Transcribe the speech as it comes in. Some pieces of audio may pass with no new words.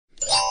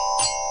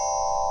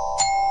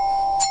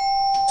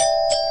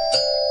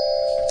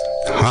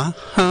Ha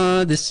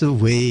ha, this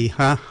away,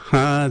 ha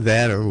ha,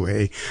 that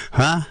away.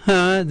 Ha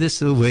ha,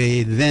 this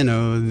away, then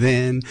oh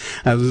then.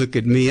 Look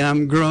at me,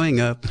 I'm growing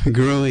up,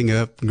 growing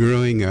up,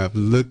 growing up.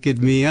 Look at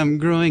me, I'm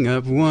growing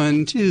up.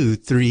 1, 2,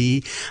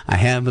 3. I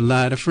have a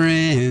lot of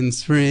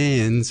friends,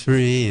 friends,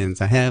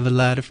 friends. I have a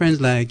lot of friends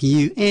like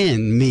you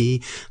and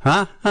me.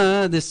 Ha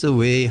ha, this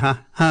away, ha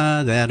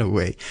ha, that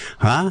away.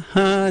 Ha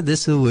ha,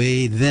 this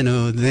away, then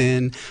oh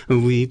then.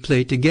 We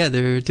play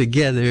together,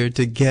 together,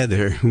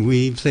 together.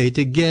 We play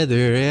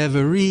together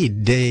every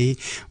day.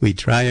 We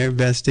try our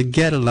best to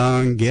get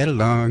along, get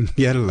along,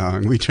 get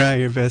along. We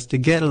try our best to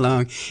get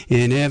along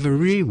in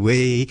every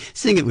way.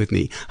 Sing it with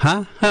me.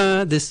 Ha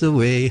ha, this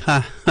away,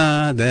 ha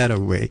ha, that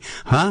away.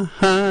 Ha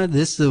ha,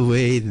 this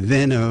away,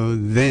 then oh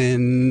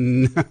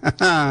then.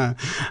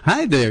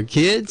 Hi there,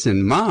 kids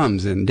and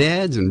moms and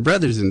dads and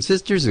brothers and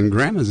sisters and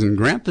grandmas and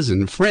grandpas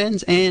and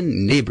friends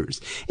and neighbors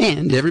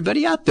and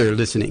everybody out there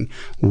listening.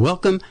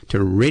 Welcome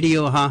to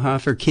Radio Ha Ha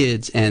for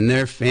Kids and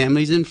their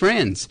families and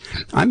friends.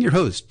 I'm your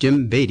host,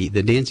 Jim Beatty,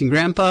 the Dancing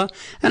Grandpa,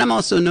 and I'm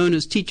also known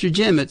as Teacher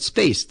Jim at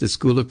SPACE, the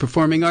School of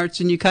Performing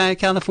Arts in Ukiah,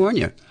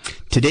 California.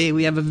 Today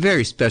we have a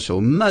very special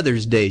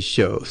Mother's Day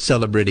show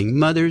celebrating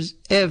mothers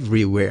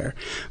everywhere.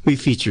 We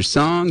feature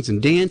songs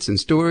and dance and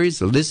stories,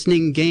 a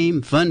listening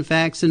game, fun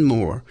facts, and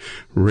more.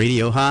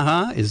 Radio Ha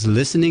Ha is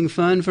listening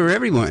fun for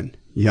everyone.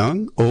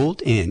 Young,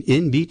 old, and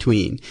in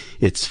between.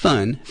 It's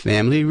fun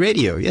family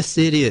radio. Yes,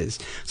 it is.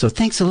 So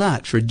thanks a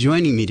lot for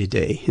joining me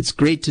today. It's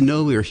great to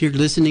know we're here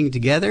listening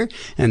together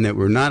and that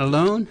we're not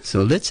alone.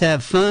 So let's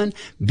have fun,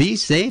 be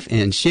safe,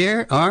 and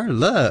share our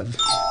love.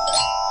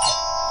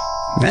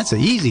 That's an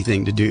easy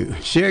thing to do.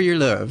 Share your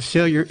love.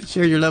 Share your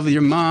love with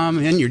your mom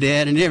and your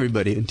dad and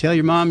everybody. And tell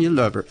your mom you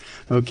love her.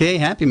 Okay?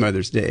 Happy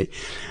Mother's Day.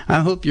 I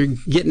hope you're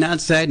getting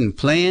outside and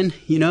playing,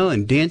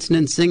 and dancing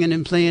and singing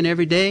and playing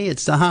every day.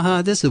 It's the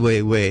ha-ha this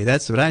away way.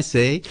 That's what I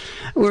say.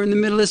 We're in the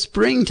middle of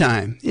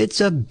springtime. It's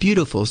a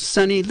beautiful,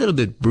 sunny, little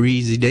bit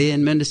breezy day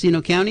in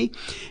Mendocino County.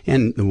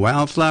 And the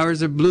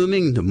wildflowers are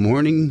blooming. The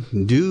morning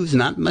dew's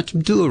not much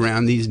dew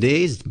around these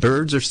days.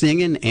 Birds are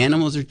singing.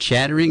 Animals are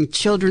chattering.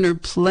 Children are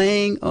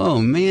playing.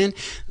 Oh, man,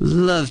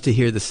 love to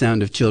hear the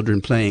sound of children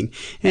playing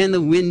and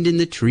the wind in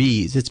the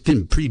trees. It's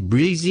been pretty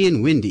breezy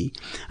and windy.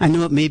 I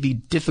know it may be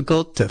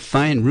difficult to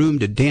find room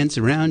to dance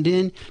around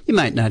in. You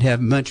might not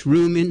have much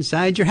room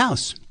inside your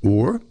house,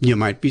 or you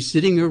might be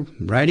sitting or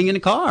riding in a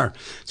car.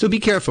 So be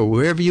careful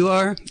wherever you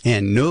are,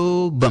 and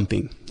no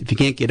bumping. If you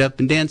can't get up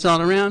and dance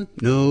all around,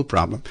 no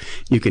problem.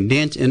 You can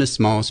dance in a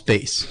small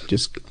space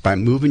just by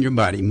moving your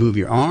body. Move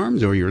your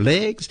arms or your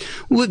legs,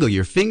 wiggle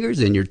your fingers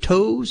and your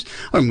toes,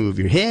 or move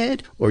your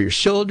head or your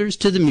shoulders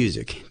to the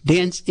music.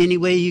 Dance any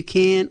way you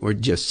can, or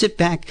just sit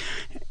back,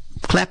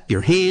 clap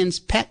your hands,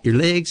 pat your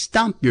legs,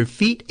 stomp your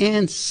feet,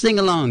 and sing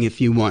along if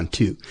you want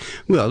to.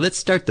 Well, let's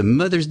start the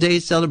Mother's Day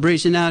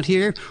celebration out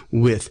here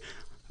with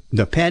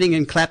the patting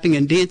and clapping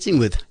and dancing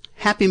with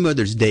Happy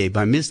Mother's Day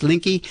by Miss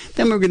Linky.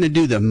 Then we're going to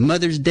do the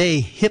Mother's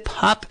Day hip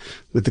hop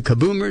with the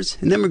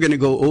Kaboomers. And then we're going to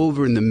go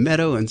over in the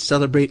meadow and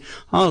celebrate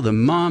all the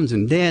moms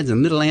and dads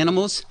and little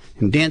animals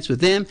and dance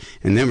with them.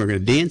 And then we're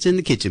going to dance in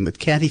the kitchen with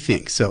Kathy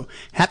Fink. So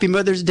happy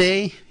Mother's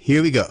Day.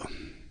 Here we go.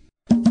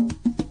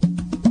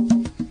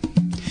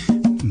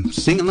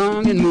 Sing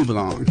along and move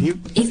along. Here.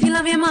 If you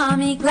love your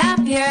mommy, clap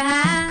your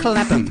hands.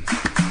 Clap them.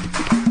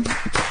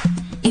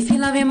 If you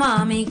love your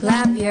mommy,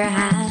 clap your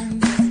hands.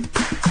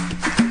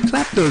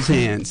 Clap those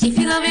hands. If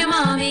you love your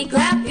mommy,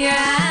 clap your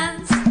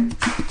hands.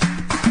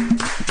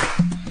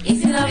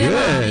 If you love your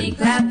mommy,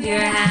 clap your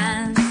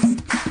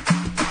hands.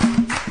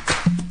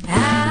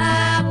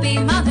 Happy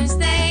Mother's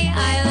Day,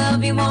 I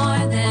love you more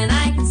than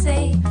I can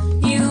say.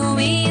 You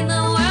mean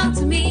the world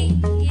to me.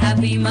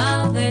 Happy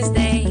Mother's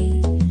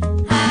Day.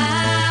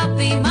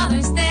 Happy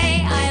Mother's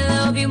Day, I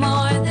love you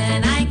more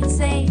than I can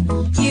say.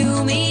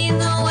 You mean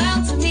the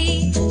world to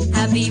me.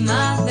 Happy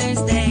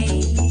Mother's Day.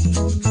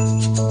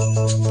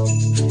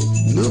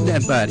 Move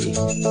that body.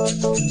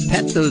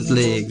 Pat those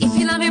legs. If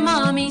you love your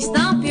mommy,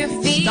 stomp your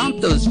feet.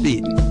 Stomp those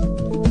feet.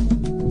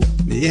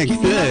 Yeah, If you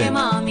love your good.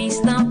 mommy,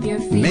 stomp your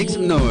feet. Make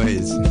some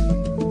noise.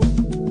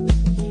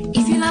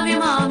 If you love your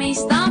mommy,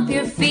 stomp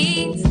your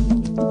feet.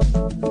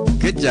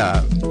 Good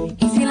job.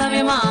 If you love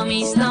your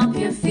mommy, stomp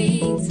your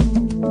feet.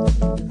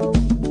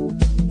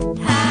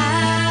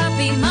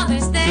 Happy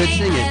Mother's Day, Let's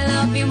sing it. I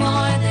love you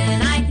more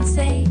than I can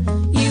say.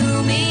 You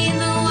mean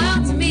the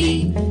world to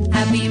me.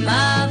 Happy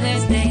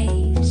Mother's Day.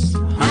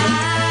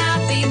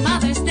 Happy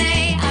Mother's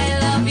Day, I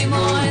love you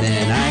more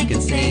than I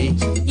can say.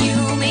 You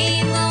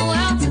mean the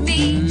world to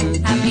me.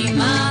 Happy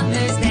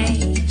Mother's Day.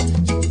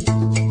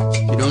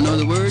 You don't know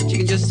the words, you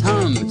can just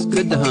hum. It's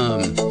good to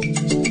hum.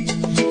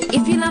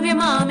 If you love your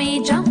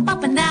mommy, jump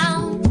up and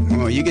down.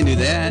 Oh, you can do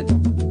that.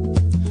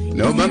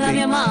 No If you love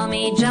your bumping.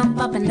 mommy, jump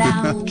up and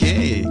down.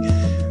 Okay.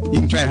 You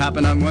can try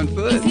hopping on one If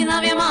foot. you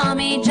love your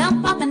mommy,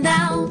 jump up and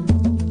down.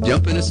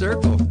 Jump in a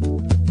circle.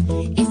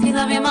 If you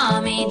love your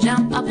mommy,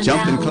 jump up and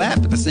Jump down. and clap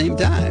at the same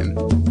time.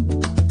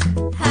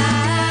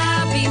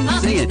 Happy Sing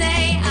Mother's it.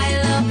 Day,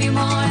 I love you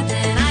more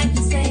than I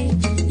can say.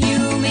 You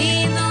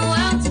mean the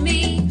world to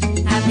me.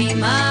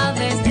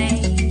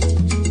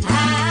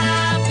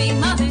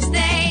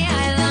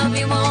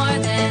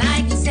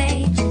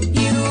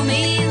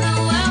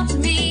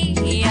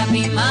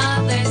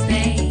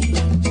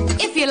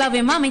 love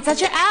your mommy,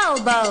 touch your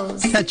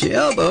elbows. Touch your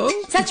elbow.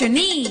 Touch your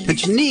knees.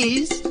 Touch your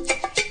knees.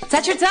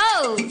 Touch your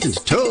toes. Touch your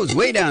toes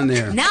way down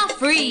there. Now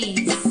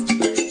freeze.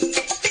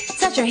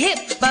 Touch your hip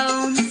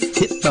bones.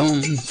 Hip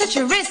bones. Touch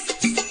your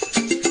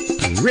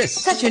wrists.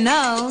 Wrists. Touch your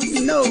nose.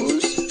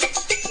 Nose.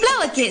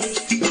 Blow a kiss.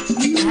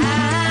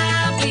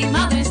 Happy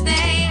Mother's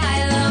Day.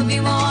 I love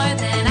you more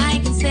than I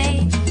can say.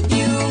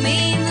 You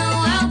mean the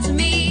world to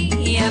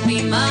me.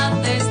 Happy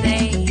Mother's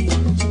Day.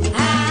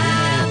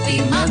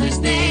 Happy Mother's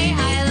Day.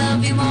 I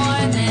love you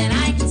more than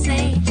I can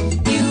say.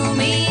 You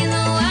mean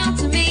the world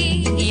to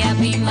me.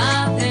 Happy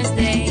Mother's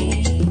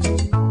Day.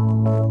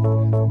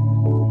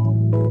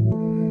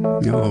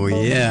 Oh,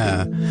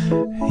 yeah.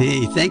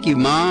 Hey, thank you,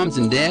 moms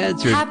and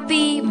dads.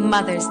 Happy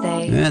Mother's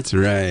Day. That's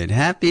right.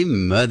 Happy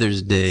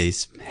Mother's Day.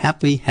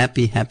 Happy,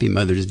 happy, happy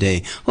Mother's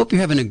Day. Hope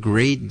you're having a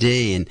great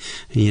day. And,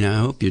 I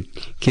hope your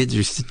kids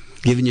are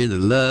giving you the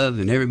love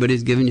and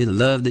everybody's giving you the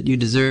love that you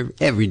deserve.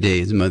 Every day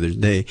is Mother's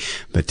Day.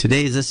 But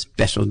today is a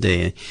special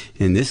day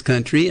in this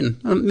country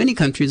and many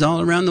countries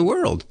all around the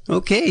world.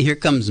 Okay, here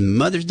comes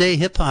Mother's Day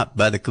Hip Hop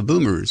by the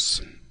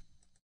Kaboomers.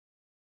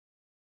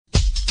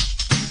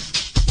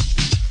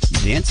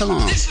 Dance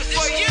along. This is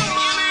for you,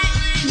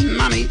 mommy.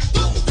 Mommy.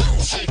 Boom,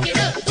 boom, shake it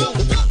up. Boom,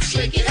 boom,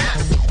 shake it up.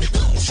 Boom,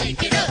 boom,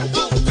 shake it up.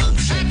 Boom, boom,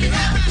 shake it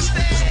up.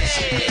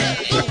 Shake it up.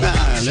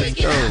 Let's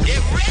go.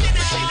 Get ready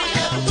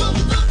now. Boom,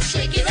 boom,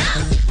 shake it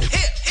up.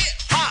 Hip, hip,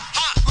 hop,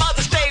 hop,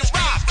 Mother's Day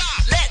rock.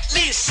 Let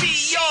me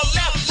see your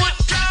left foot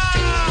drop.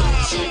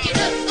 Shake it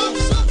up. Boom,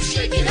 boom,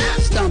 shake it up.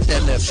 Stomp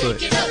that left foot.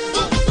 Shake it up.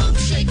 Boom, boom,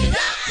 shake it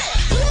up.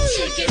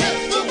 Shake it up.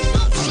 Boom,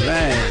 boom, All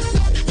right.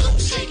 boom,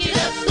 shake it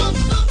up. Boom,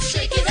 boom,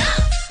 shake it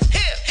up.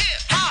 Hip, hip,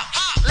 hop,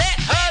 hop, let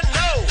her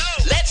know.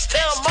 Let's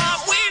tell Mom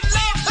we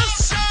love her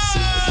so.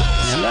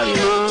 I love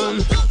you,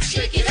 Mom.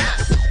 Shake it up.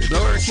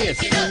 Blow her a kiss.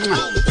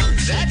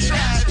 That's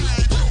right.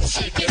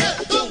 Shake it up.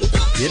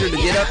 Get her to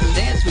get up and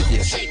dance with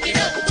you. Shake it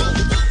up.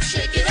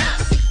 Shake it up.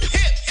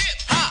 Hip, hip,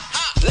 hop,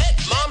 hop. Let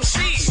Mom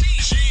see.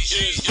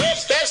 She is the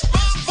best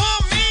mom for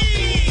me.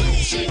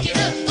 Shake it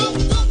up.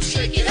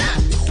 Shake it up.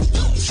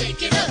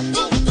 Shake it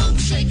up.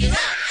 Shake it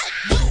up.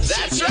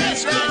 That's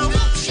right now.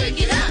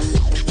 Shake it up.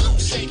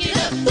 Shake it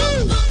up.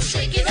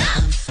 Shake it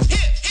up.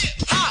 Hip, hip,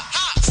 hop,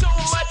 hop. So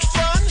much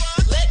fun.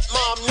 Let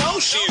Mom know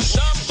she's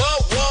number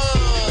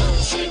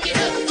one. Shake it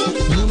up.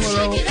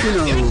 Numero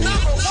uno.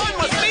 Number one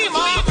with me,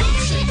 Mom.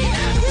 Shake it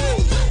up.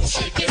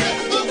 Shake it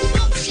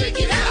up. Shake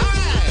it up.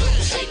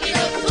 Shake it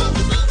up.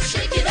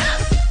 Shake it up.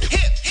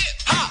 Hip, hip,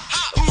 hop,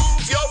 hop.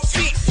 Move your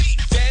feet.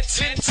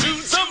 Dancing to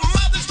the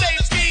Mother's Day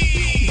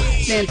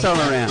beat. Dance all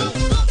around.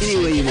 Any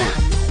way you want.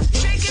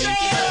 Shake it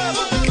up.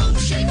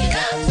 Shake it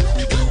up.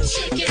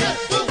 Shake it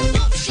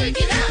up. Shake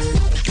it up.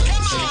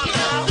 Come on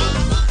now.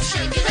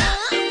 Shake it up.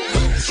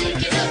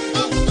 Shake it up.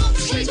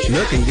 Shake it up.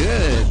 Looking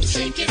good.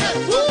 Shake it up.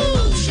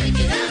 Woo. Shake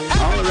it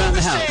up. All around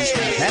the house.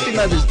 Happy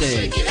Mother's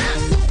Day. Shake it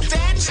up.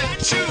 Dancing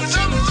to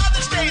the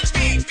Mother's Day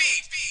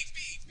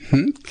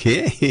beat.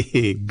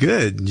 Okay,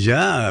 good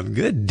job.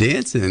 Good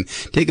dancing.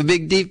 Take a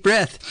big deep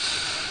breath.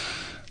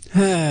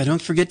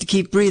 Don't forget to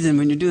keep breathing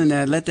when you're doing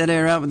that. Let that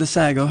air out with a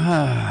sigh. Go,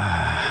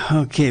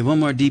 Okay, one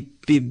more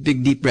big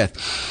deep breath.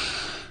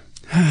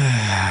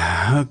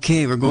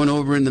 Okay, we're going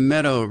over in the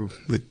meadow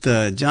with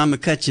John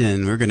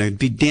McCutcheon. We're going to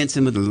be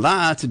dancing with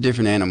lots of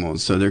different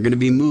animals. So they're going to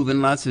be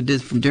moving lots of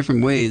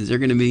different ways. They're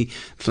going to be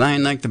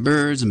flying like the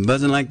birds and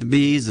buzzing like the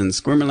bees and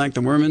squirming like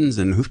the wormins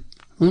and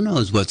who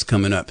knows what's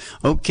coming up.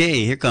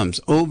 Okay, here comes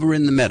Over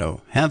in the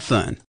Meadow. Have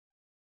fun.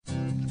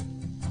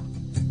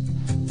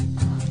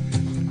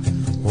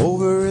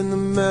 Over in the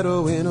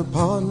meadow in a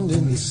pond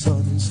in the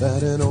sun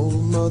sat an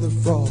old mother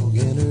frog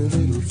and her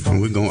little frog.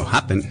 And we're going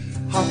hopping.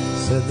 Hop,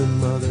 said the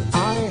mother,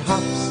 I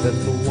hop, said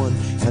the one,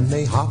 and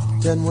they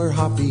hopped and were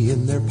happy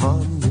in their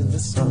pond in the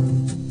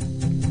sun.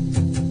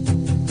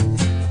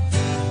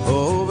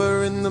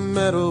 Over in the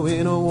meadow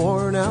in a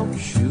worn out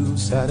shoe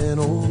sat an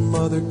old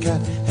mother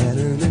cat and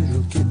her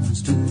little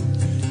kittens too.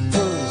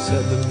 Purr,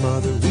 said the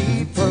mother,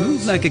 we purr.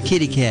 Move like a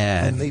kitty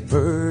cat. And they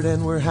purred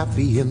and were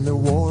happy in their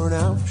worn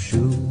out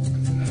shoe.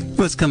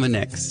 What's coming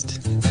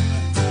next?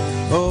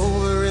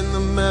 Over in the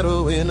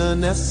meadow in a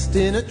nest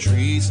in a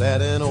tree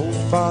sat an old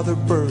father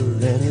bird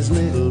and his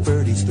little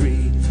birdies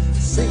three.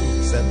 Sing,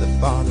 said the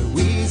father,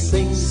 we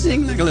sing.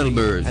 Sing like a little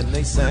bird. And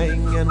they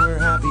sang and were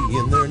happy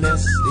in their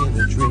nest in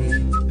a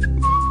tree.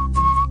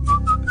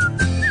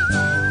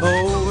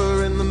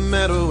 Over in the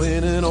meadow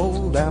in an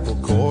old apple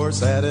core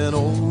sat an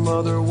old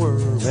mother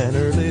worm and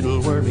her little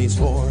wormies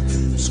four.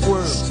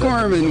 Squirm,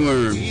 Squirming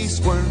worm. we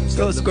squirmed.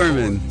 Go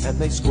squirming. And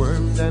they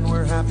squirmed and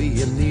were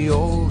happy in the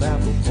old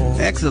apple core.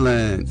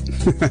 Excellent.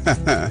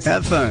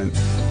 Have fun.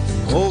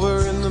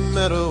 Over in the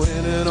meadow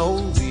in an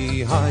old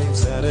beehive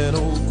sat an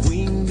old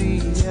queen bee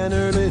and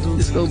her little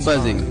Just go bees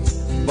buzzing.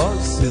 hive.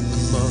 Buzz, said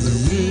the mother,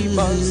 we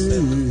buzzed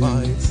in the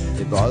five.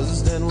 They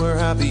buzzed and were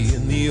happy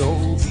in the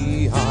old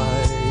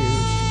beehive.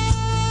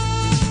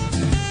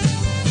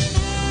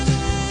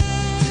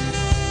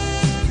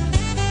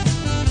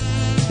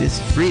 It's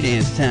free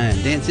dance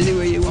time. Dance any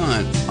way you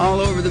want. All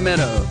over the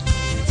meadow.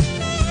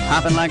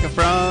 Hopping like a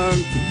frog,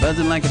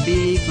 buzzing like a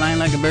bee, flying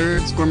like a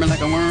bird, squirming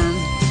like a worm.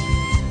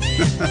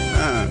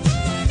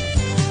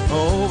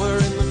 Over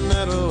in the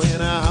meadow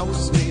in a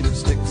house made of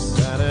sticks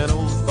sat an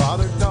old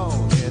father dog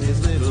and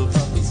his little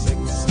puppy six.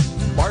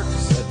 Bark,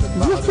 said the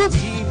father,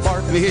 we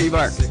bark. Let me hear you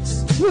bark.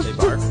 Six. They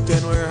barked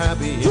and were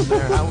happy in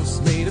their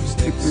house made of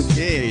sticks.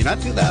 Okay, not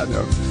too loud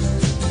though.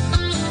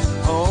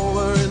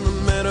 Over in the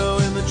meadow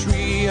in the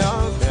tree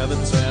of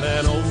heaven sat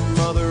an old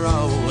mother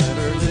owl and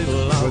her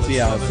little owl. What's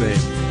the owl say?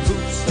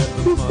 Hoots said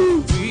the mother,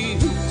 we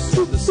hoots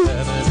said the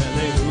seven, and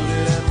they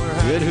hooted and were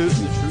happy Good hoot.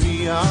 in the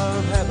tree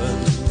of heaven.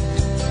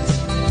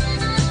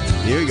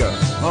 Here we go.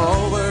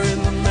 Over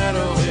in the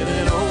meadow in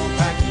an old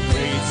packing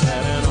crate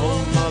sat an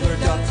old mother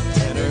duck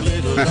and her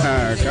little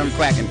duck. Come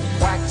quacking.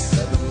 Quack,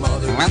 said the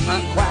mother, we Quack,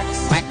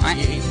 quacks, quack, quack.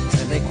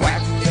 and they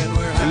quacked and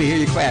were Let me hear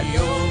you quack. happy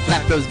in the old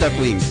Flap those duck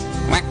wings.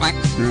 Quack, quack,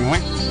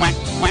 quack, quack,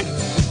 quack.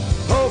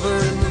 Over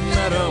in the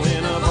meadow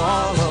in a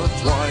ball of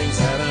twine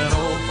sat an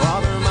old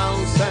father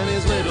mouse and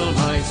his little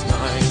mice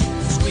nine.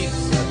 Squeak,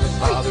 said the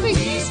father, we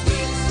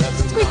squeak, said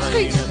the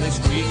nine, and they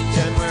squeaked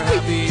and were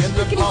happy in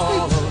the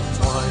ball of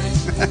twine.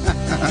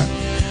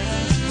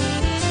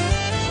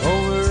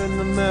 Over in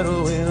the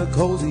meadow in a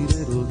cozy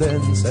little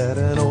den sat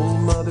an old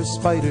mother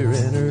spider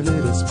in her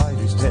little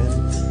spider's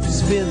den.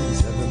 Spin,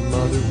 said the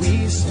mother,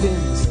 we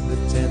spin, said the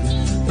ten.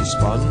 They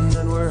spun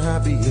and were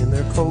happy in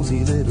their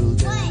cozy little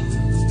den.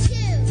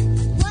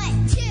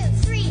 1, 2,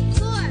 3,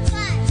 4,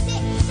 5, 6,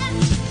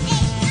 7,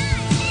 8,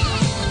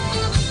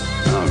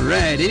 9, 10. All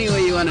right, any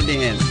way you want to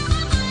dance.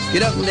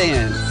 Get up and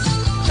dance.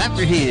 Clap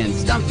your hands,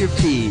 stomp your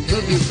feet,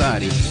 move your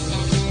body.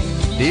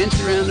 Dance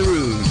around the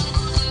room.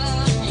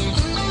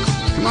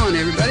 Come on,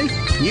 everybody.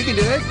 You can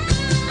do it.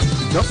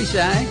 Don't be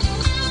shy.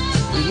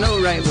 There's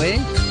no right way.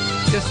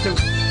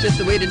 Just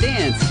a way to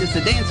dance. Just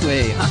a dance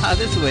way. Haha,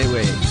 this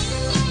way.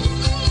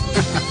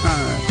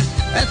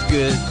 That's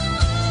good.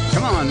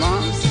 Come on,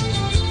 moms.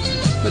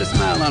 Put a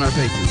smile on our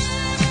faces.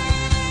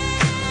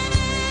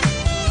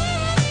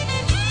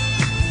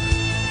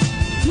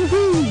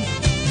 Woohoo!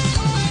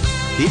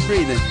 Keep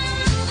breathing.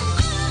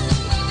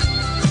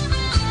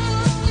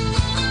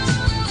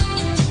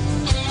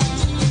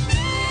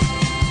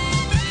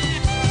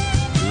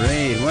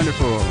 Great,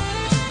 wonderful.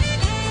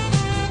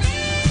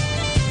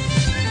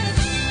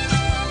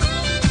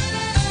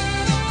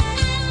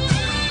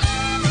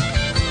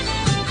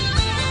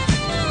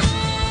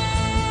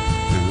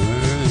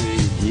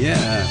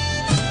 Yeah.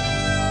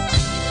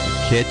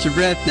 Catch your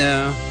breath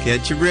now.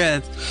 Catch your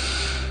breath.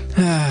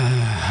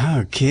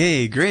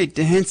 Okay, great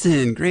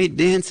dancing.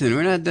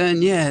 We're not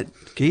done yet.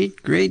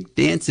 Great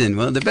dancing.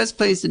 Well, the best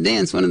place to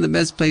dance, one of the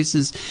best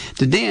places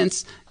to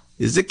dance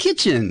is the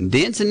kitchen.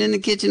 Dancing in the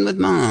kitchen with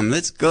Mom.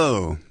 Let's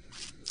go.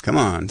 Come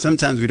on.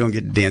 Sometimes we don't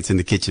get to dance in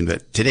the kitchen,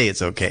 but today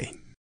it's okay.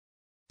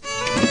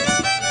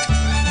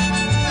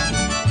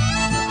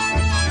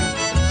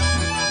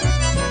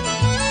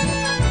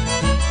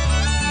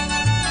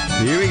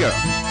 Here we go.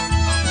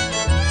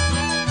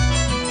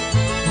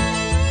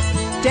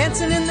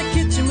 Dancing in the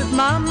kitchen with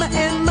Mama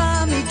and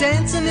Mommy,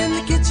 dancing in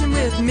the kitchen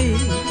with me.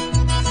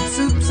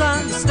 Soup's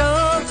on the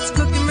stove, it's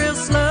cooking real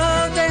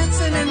slow,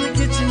 dancing in the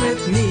kitchen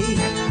with me.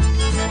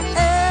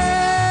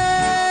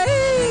 Hey,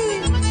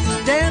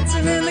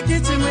 dancing in the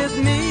kitchen with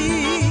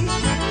me.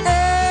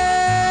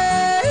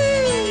 Hey,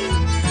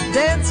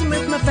 dancing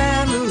with my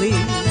family.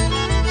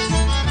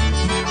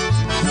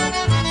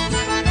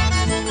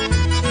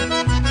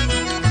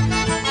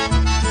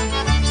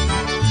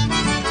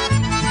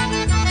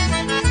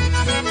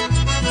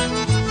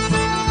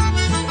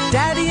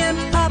 Daddy and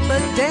Papa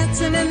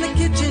dancing in the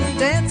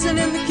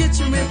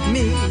kitchen with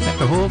me. Got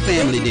the whole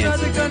family Baby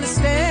dancing. brother gonna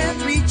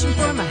stand, reaching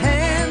for my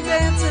hand,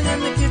 dancing in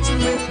the kitchen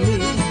with me.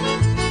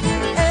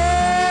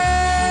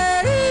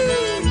 Hey,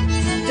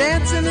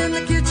 dancing in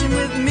the kitchen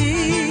with me.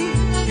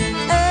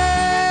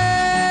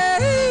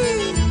 Hey,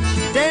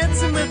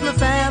 dancing with my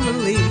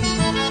family.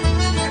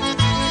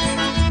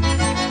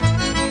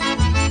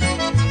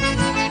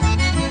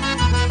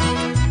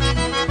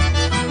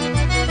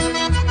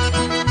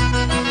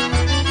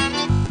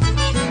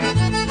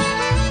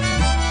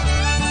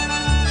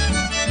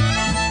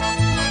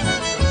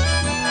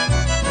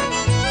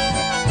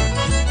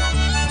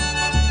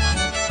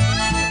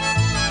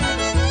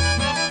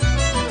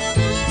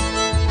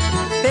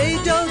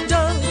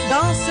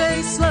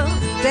 Slow,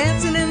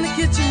 dancing in the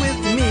kitchen with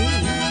me.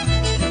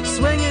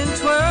 Swing and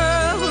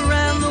twirl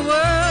around the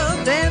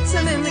world,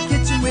 dancing in the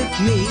kitchen with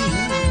me.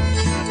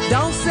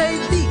 Don't say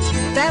beat,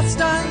 that's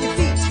on your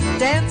feet,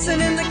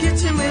 dancing in the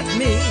kitchen with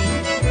me.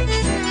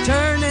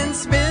 Turn and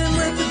spin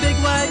with a big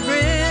wide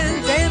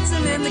grin,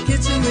 dancing in the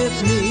kitchen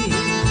with me.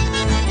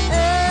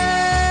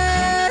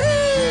 Hey,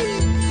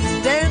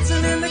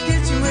 dancing in the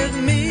kitchen with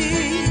me.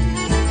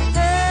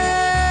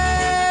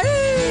 Hey,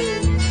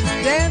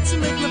 dancing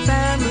with my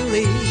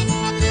family.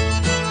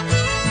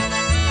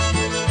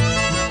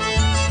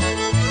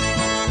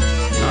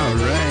 All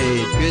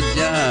right, good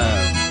job.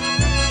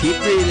 Keep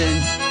breathing,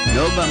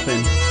 no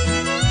bumping.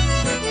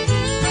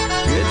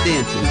 Good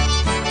dancing.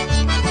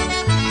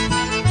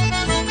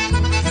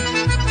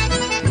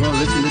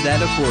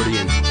 that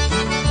accordion.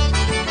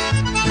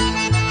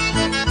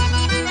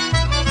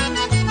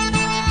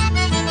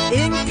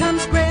 In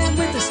comes Graham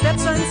with the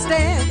stepson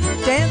Stan,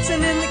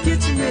 dancing in the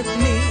kitchen with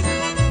me.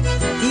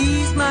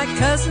 He's my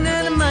cousin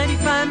and a mighty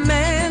fine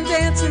man,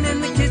 dancing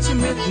in the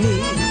kitchen with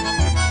me.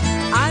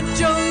 I'm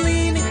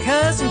Jolene and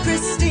cousin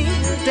Christine,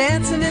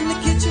 dancing in the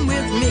kitchen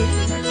with me.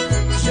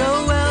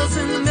 Joel's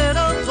in the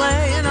middle,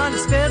 playing on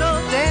his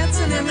fiddle,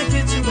 dancing in the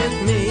kitchen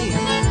with me.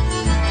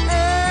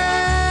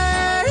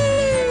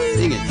 Hey,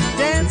 Sing it.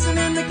 dancing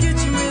in the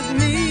kitchen with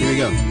me. Here we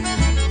go.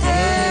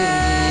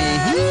 Hey,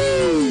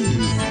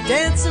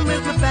 dancing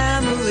with my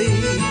family.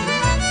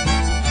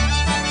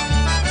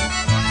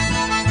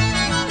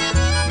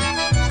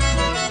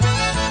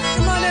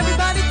 Come on,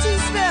 everybody,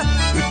 two-step.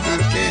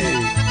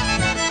 Okay.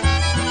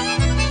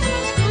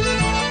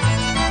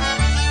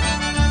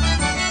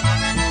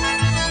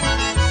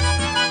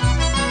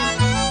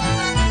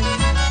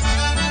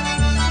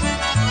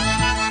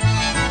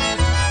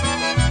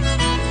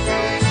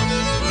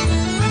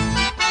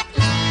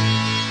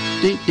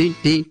 Ding, ding,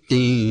 ding,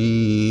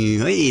 ding.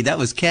 Hey, that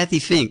was Kathy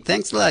Fink.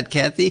 Thanks a lot,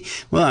 Kathy.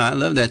 Well, I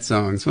love that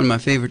song. It's one of my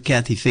favorite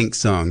Kathy Fink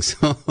songs.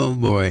 Oh,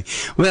 boy.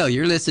 Well,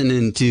 you're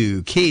listening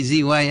to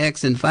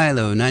KZYX in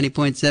Philo,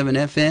 90.7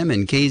 FM,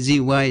 and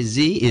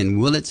KZYZ in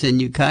Willits and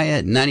Ukiah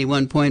at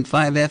 91.5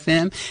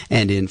 FM,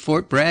 and in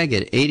Fort Bragg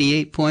at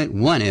 88.1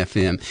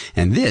 FM.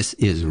 And this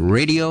is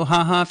Radio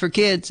Ha-Ha for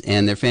kids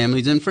and their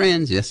families and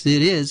friends. Yes,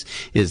 it is.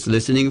 It's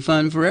listening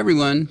fun for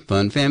everyone.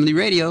 Fun Family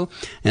Radio.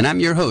 And I'm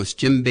your host,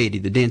 Jim Beatty,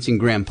 the Dancing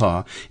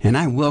Grandpa, and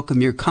I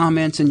welcome your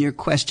comments and your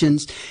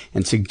questions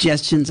and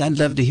suggestions. I'd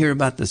love to hear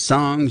about the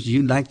songs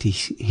you'd like to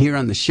hear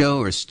on the show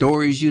or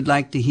stories you'd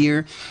like to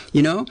hear,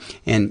 you know,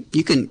 and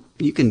you can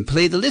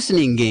play the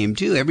listening game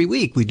too. Every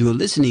week we do a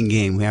listening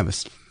game. We have a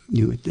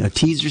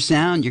teaser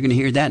sound. You're going to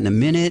hear that in a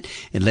minute.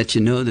 It lets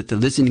you know that the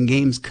listening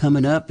game's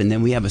coming up. And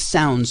then we have a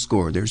sound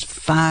score. There's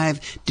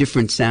 5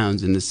 different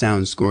sounds in the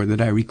sound score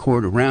that I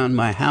record around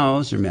my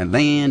house or my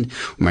land,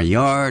 or my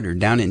yard, or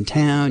down in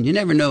town. You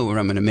never know where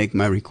I'm going to make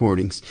my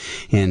recordings.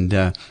 And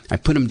I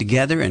put them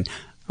together, and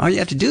all you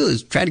have to do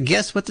is try to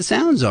guess what the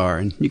sounds are.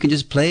 And you can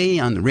just play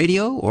on the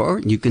radio, or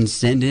you can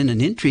send in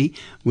an entry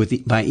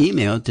by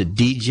email to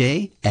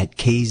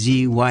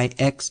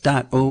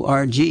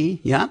dj@kzyx.org.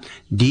 Yeah,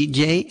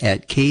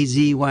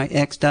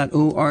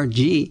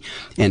 dj@kzyx.org,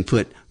 and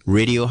put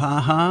Radio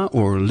Ha-Ha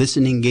or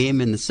listening game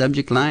in the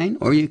subject line,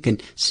 or you can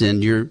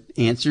send your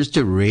answers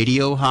to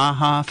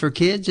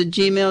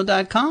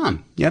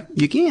radiohahaforkids@gmail.com. Yep,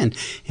 you can.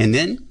 And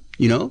then,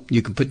 you know,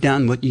 you can put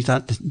down what you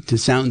thought the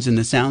sounds in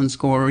the sound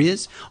score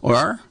is,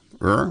 and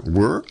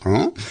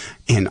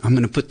I'm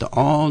going to put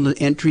all the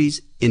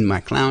entries in my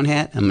clown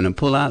hat. I'm going to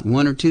pull out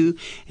 1 or 2,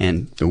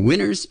 and the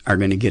winners are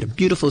going to get a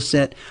beautiful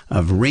set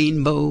of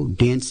rainbow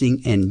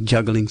dancing and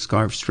juggling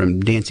scarves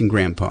from Dancing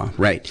Grandpa.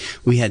 Right.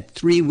 We had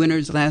 3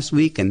 winners last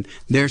week, and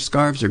their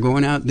scarves are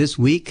going out this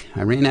week.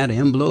 I ran out of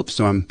envelopes,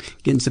 so I'm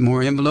getting some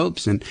more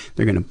envelopes, and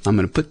I'm going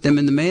to put them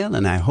in the mail,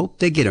 and I hope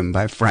they get them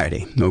by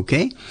Friday.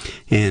 Okay?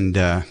 And,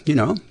 you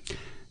know,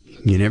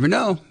 you never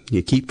know.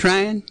 You keep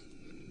trying.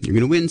 You're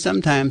going to win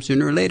sometime,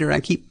 sooner or later. I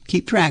keep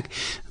track.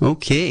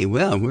 Okay,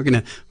 well, we're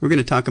going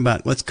to talk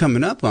about what's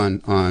coming up on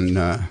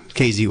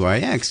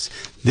KZYX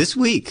this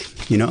week,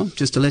 you know,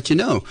 just to let you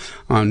know.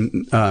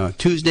 On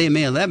Tuesday,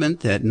 May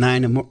 11th at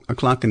 9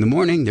 o'clock in the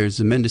morning, there's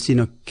the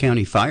Mendocino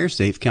County Fire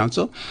Safe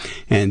Council.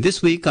 And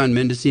this week on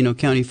Mendocino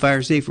County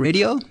Fire Safe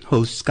Radio,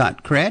 host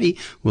Scott Craddy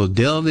will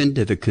delve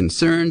into the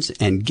concerns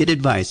and get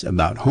advice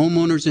about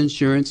homeowners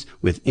insurance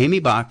with Amy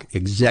Bach,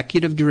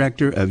 Executive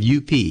Director of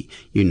UP,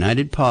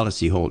 United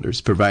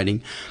Policyholders,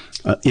 providing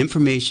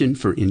information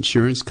for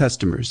insurance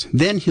customers.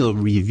 Then he'll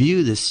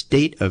review the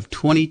state of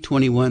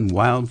 2021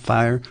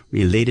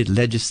 wildfire-related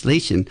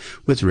legislation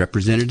with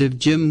Representative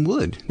Jim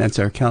Wood. That's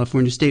our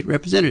California State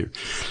Representative.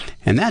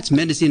 And that's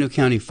Mendocino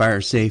County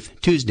Fire Safe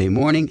Tuesday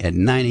morning at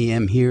 9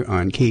 a.m. here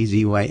on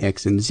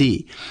KZYX and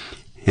Z.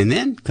 And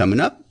then coming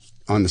up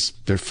on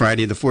the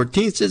Friday the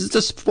 14th is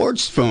the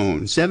Sports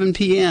Phone, 7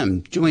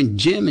 p.m. Join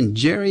Jim and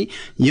Jerry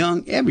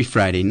Young every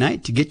Friday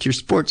night to get your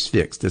sports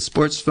fix. The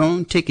Sports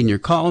Phone, taking your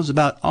calls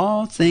about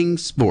all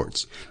things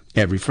sports.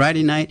 Every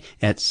Friday night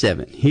at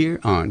 7 here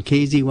on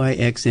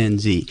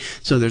KZYX-NZ.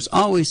 So there's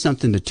always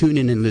something to tune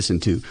in and listen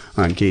to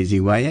on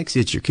KZYX.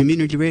 It's your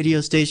community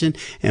radio station,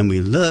 and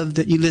we love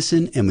that you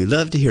listen, and we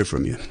love to hear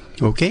from you.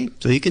 Okay?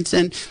 So you can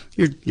send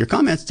your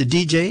comments to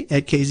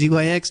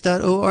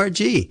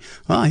dj@kzyx.org.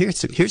 Oh,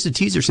 here's the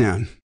teaser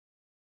sound.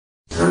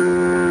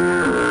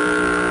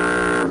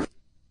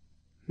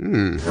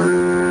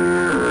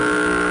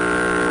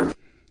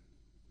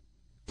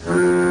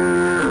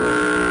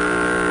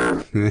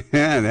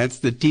 That's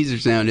the teaser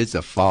sound. It's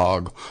a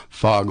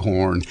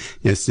foghorn.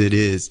 Yes, it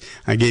is.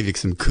 I gave you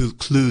some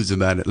clues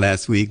about it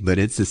last week, but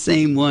it's the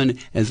same one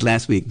as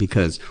last week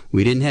because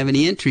we didn't have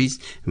any entries,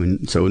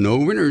 so no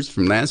winners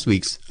from last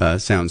week's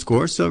sound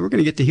score. So we're going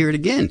to get to hear it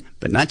again,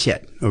 but not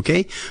yet.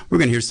 Okay, we're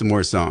going to hear some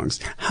more songs.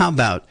 How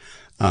about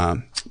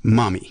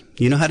Mommy?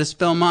 You know how to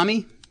spell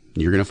Mommy?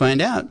 You're going to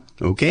find out,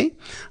 okay?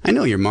 I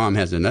know your mom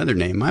has another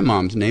name. My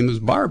mom's name is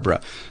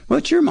Barbara.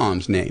 What's your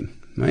mom's name?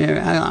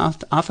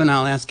 Often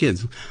I'll ask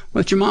kids,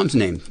 what's your mom's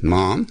name?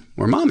 Mom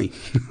or Mommy?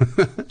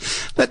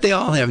 But they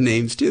all have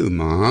names too.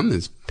 Mom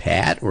is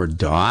Pat or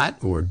Dot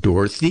or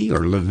Dorothy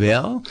or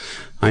Lavelle.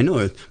 I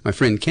know my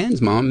friend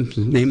Ken's mom's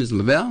name is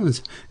Lavelle.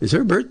 It's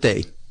her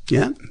birthday.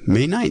 Yeah,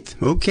 May 9th.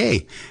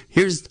 Okay,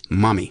 here's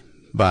Mommy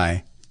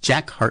by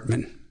Jack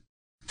Hartman.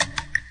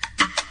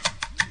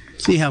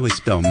 See how we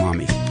spell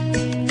Mommy.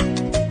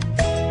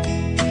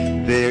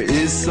 There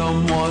is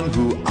someone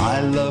who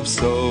I love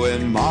so,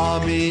 and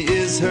Mommy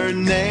is her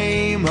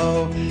name.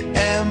 Oh,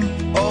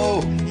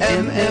 M-O-M-M-Y.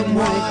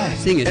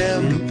 Sing it.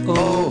 M-O-M-M-Y.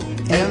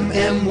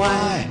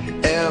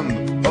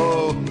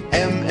 M-O-M-M-Y.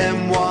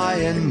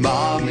 And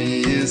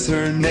Mommy is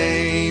her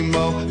name.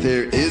 Oh,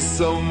 there is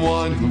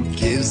someone who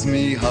gives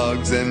me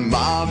hugs, and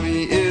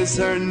Mommy is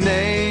her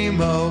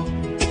name. Oh,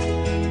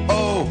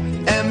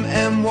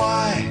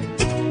 O-M-M-Y.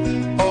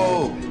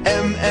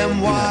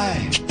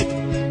 O-M-M-Y.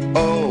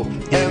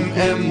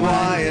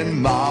 O-M-M-Y,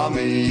 and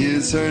Mommy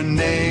is her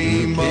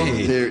name.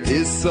 Okay. Oh, there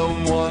is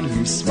someone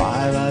whose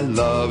smile I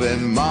love,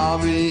 and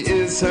Mommy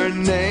is her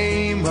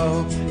name.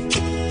 Oh,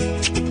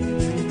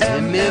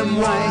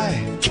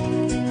 M-M-Y.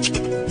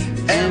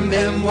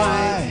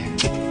 M-M-Y.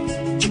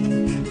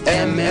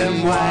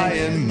 M-M-Y,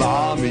 and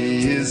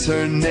Mommy is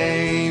her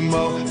name.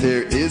 Oh,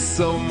 there is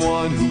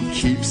someone who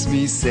keeps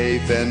me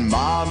safe, and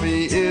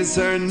Mommy is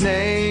her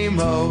name.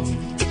 Oh,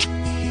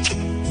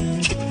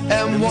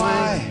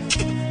 M-Y.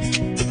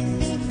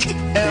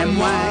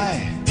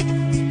 M-Y.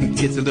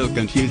 Gets a little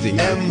confusing.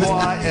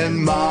 M-Y, and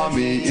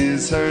Mommy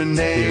is her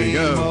name. Here we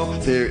go. Oh,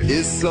 there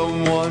is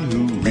someone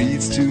who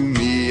reads to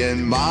me,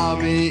 and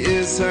Mommy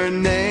is her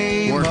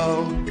name. More.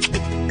 Oh,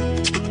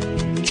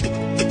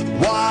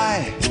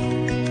 why?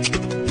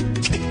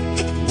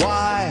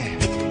 Why?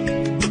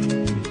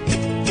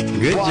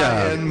 Good Why?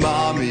 job. And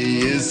Mommy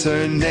is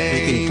her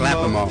name. clap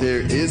 'em all.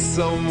 There is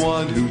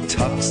someone who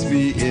tucks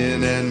me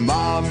in, and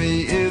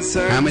Mommy is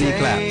her name. How many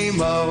claps?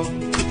 Oh,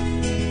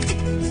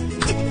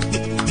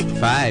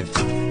 5.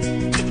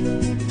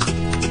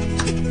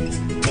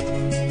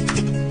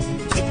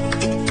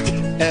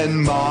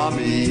 and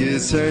Mommy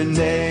is her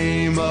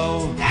name.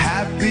 Oh,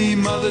 happy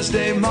Mother's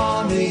Day,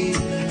 Mommy.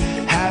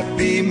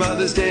 Happy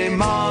Mother's Day,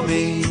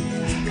 Mommy.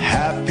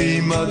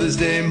 Happy Mother's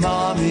Day,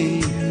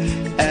 Mommy.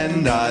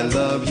 And I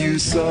love you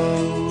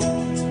so.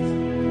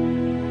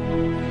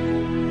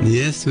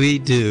 Yes, we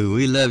do.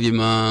 We love you,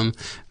 Mom.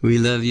 We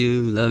love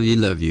you, love you,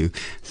 love you.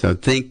 So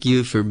thank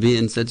you for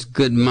being such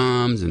good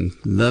moms and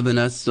loving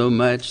us so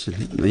much.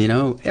 You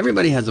know,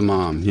 everybody has a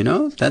mom, you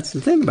know? That's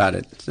the thing about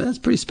it. So that's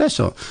pretty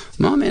special.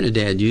 Mom and a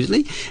dad,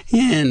 usually.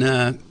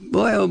 And,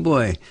 boy, oh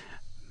boy.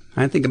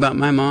 I think about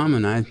my mom,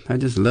 and I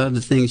just love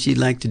the things she'd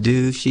like to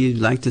do. She'd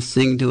like to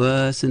sing to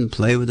us and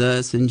play with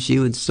us, and she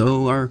would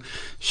sew our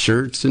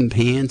shirts and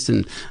pants.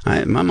 And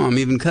my mom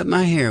even cut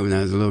my hair when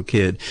I was a little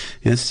kid.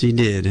 Yes, she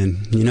did.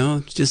 And, you know,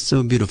 it's just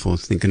so beautiful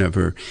thinking of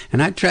her.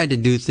 And I tried to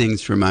do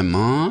things for my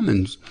mom,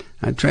 and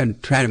I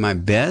tried my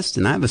best.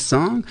 And I have a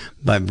song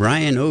by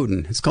Brian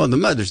Oden. It's called the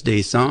Mother's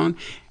Day Song,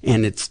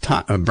 and it's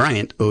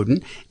Bryant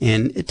Oden,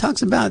 and it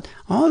talks about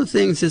all the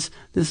things this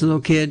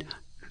little kid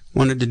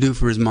wanted to do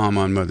for his mom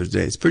on Mother's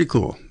Day. It's pretty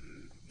cool.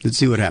 Let's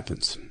see what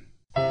happens.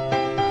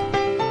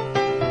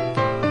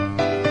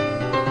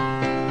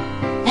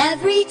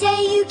 Every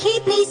day you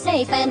keep me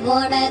safe and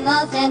warm and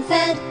loved and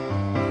fed.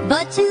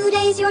 But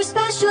today's your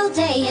special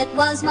day, it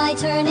was my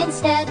turn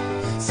instead.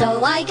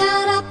 So I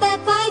got up at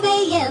 5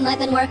 a.m., I've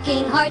been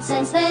working hard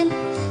since then.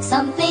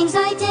 Some things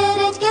I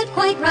didn't get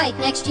quite right,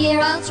 next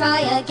year I'll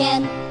try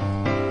again.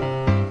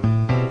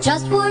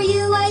 Just for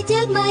you I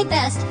did my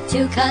best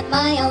to cut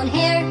my own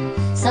hair.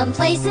 Some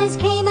places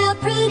came out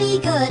pretty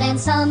good and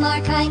some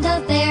are kind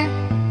of bare.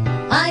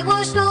 I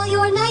washed all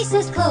your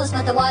nicest clothes,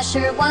 but the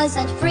washer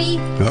wasn't free.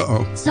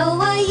 Uh-oh. So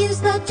I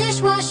used the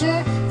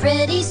dishwasher,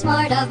 pretty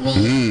smart of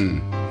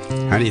me.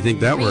 How do you think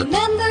that worked?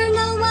 Remember,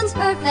 no one's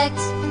perfect,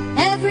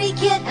 every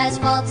kid has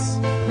faults.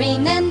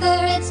 Remember,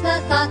 it's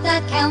the thought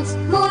that counts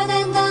more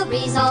than the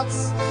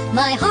results.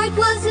 My heart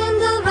was in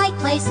the right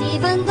place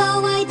even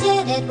though I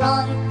did it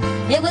wrong.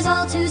 It was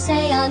all to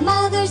say on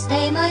Mother's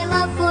Day, my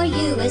love for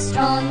you is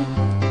strong.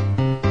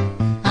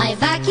 I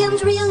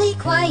vacuumed really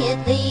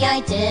quietly,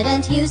 I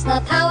didn't use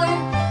the power.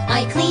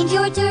 I cleaned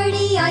your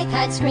dirty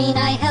iPad screen,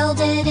 I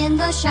held it in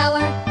the shower.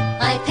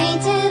 I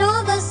painted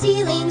all the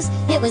ceilings,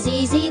 it was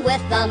easy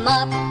with the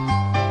mop.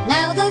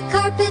 Now the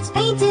carpet's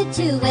painted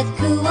too with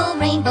cool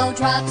rainbow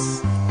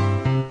drops.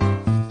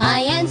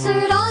 I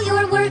answered all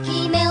your work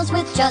emails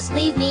with just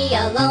leave me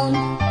alone.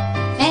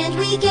 And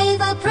we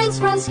gave a prince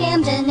from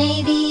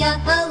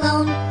Scandinavia a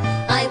loan.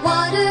 I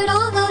watered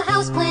all the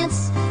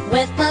houseplants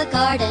with the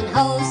garden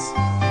hose.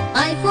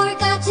 I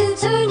forgot to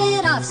turn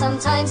it off,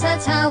 sometimes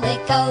that's how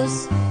it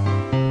goes.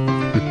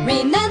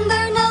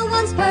 Remember, no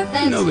one's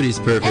perfect. Nobody's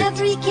perfect.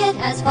 Every kid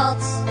has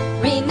faults.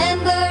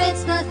 Remember,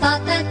 it's the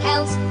thought that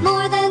counts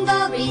more than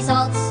the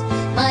results.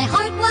 My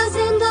heart was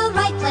in the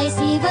right place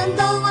even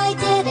though I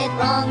did it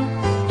wrong.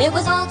 It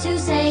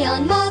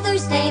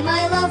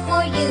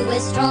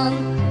is strong.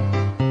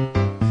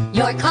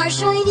 Your car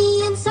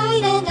shiny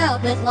inside and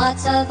out with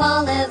lots of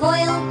olive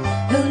oil.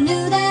 Who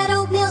knew that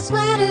oatmeal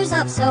splatters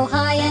up so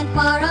high and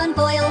far on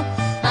boil?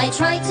 I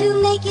tried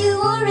to make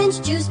you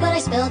orange juice, but I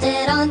spilled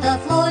it on the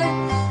floor.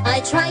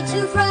 I tried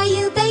to fry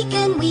you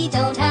bacon, we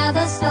don't have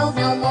a stove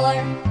no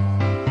more.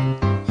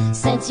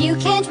 Since you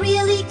can't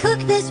really cook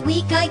this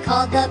week, I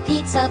called the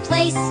pizza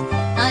place.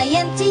 I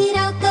emptied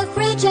out the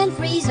fridge and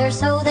freezer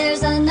so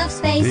there's enough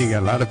space. You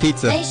got a lot of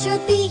pizza. They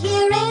should be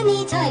here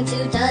anytime,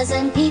 2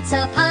 dozen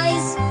pizza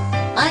pies.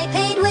 I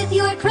paid with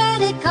your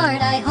credit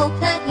card, I hope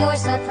that you're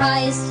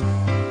surprised.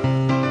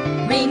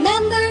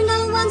 Remember,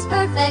 no one's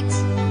perfect,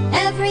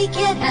 every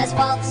kid has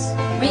faults.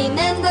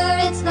 Remember,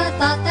 it's the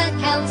thought that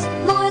counts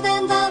more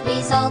than the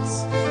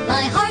results.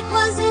 My heart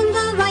was in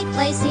the right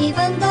place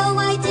even though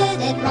I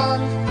did it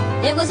wrong.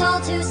 It was all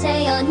to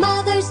say on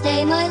Mother's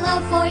Day, my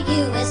love for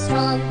you is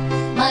strong.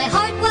 My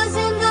heart was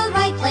in the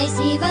right place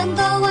even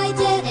though I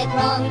did it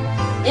wrong.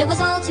 It was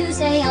all to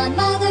say on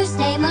Mother's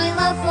Day, my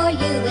love for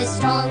you is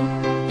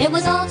strong. It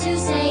was all to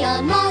say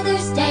on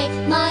Mother's Day,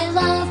 my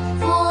love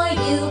for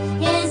you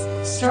is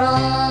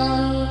strong.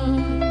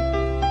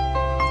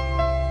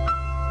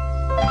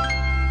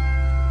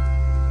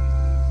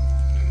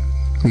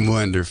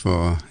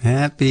 Wonderful.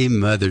 Happy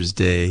Mother's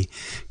Day.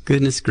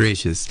 Goodness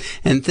gracious.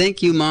 And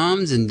thank you,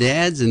 moms and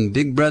dads and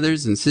big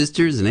brothers and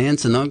sisters and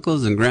aunts and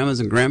uncles and grandmas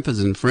and grandpas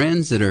and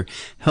friends that are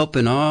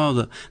helping all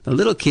the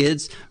little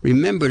kids.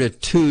 Remember to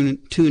tune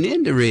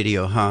into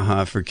Radio Ha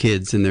Ha for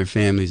kids and their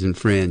families and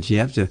friends. You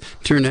have to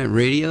turn that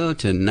radio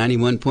to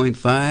 91.5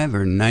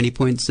 or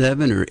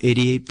 90.7 or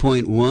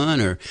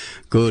 88.1 or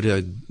go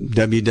to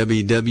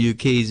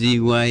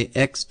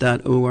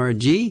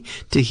www.kzyx.org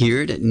to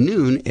hear it at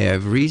noon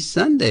every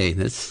Sunday.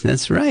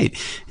 That's right.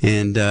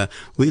 And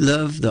we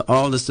love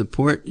all the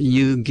support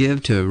you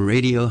give to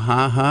Radio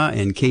Ha Ha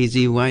and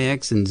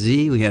KZYX and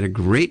Z. We had a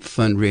great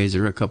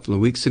fundraiser a couple of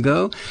weeks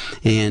ago,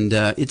 and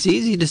it's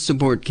easy to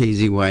support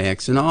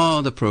KZYX and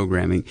all the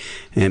programming,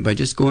 and by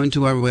just going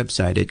to our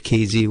website at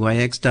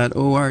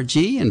kzyx.org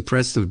and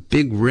press the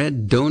big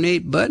red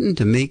donate button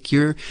to make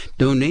your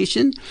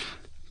donation.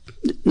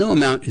 No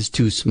amount is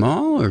too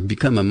small, or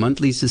become a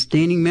monthly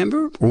sustaining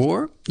member,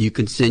 or you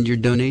can send your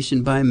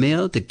donation by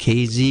mail to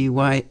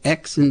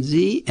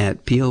KZYX&Z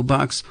at P.O.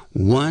 Box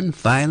 1,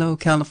 Philo,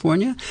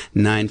 California,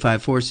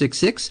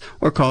 95466,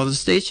 or call the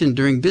station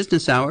during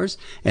business hours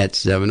at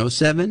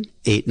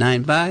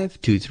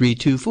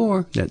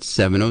 707-895-2324. That's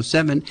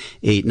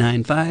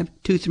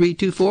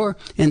 707-895-2324.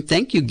 And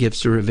thank you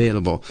gifts are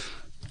available.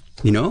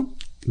 You know,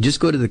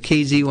 just go to the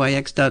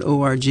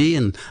kzyx.org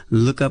and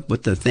look up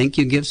what the thank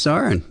you gifts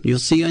are, and you'll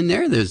see on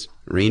there there's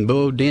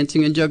rainbow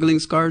dancing and juggling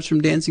scarves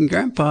from Dancing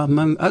Grandpa,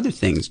 among other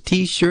things.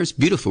 T-shirts,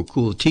 beautiful,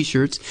 cool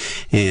T-shirts,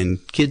 and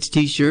kids'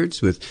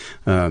 T-shirts with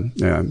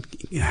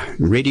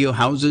radio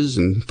houses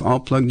and all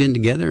plugged in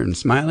together and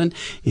smiling,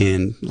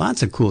 and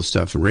lots of cool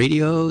stuff.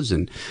 Radios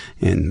and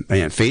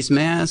face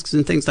masks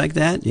and things like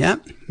that. Yeah.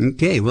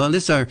 Okay. Well,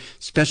 this is our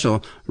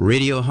special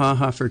Radio Ha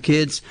Ha for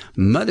Kids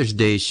Mother's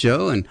Day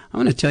show, and I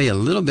want to tell you a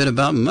little bit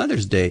about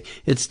Mother's Day.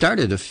 It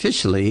started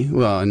officially,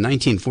 well, in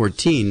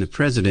 1914, the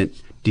president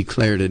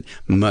declared it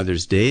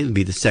Mother's Day. It'll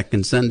be the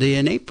second Sunday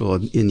in April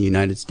in the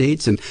United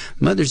States, and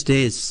Mother's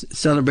Day is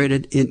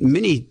celebrated in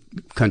many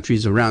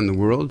countries around the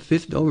world.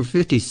 Over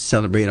 50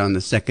 celebrate on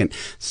the second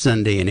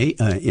Sunday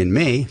in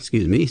May.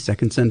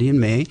 Second Sunday in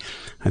May.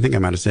 I think I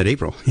might have said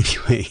April.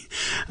 Anyway,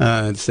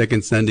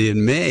 second Sunday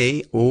in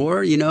May.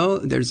 Or, you know,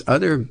 there's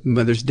other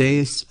Mother's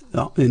Days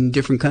in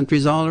different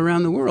countries all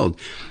around the world.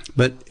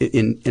 But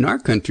in our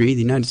country, the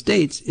United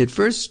States, it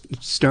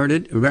first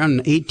started around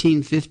the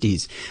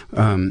 1850s.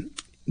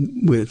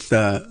 With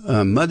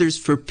Mothers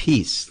for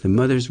Peace. The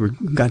mothers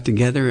got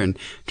together and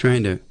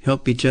trying to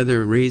help each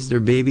other raise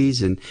their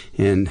babies and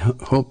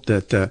hope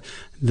that the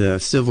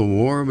Civil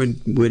War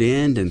would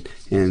end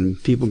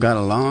and people got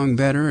along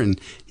better,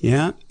 and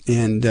then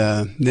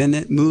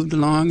it moved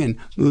along, and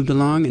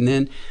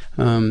then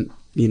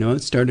you know,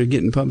 it started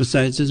getting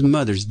publicized as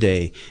Mother's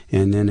Day,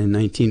 and then in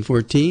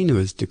 1914 it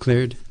was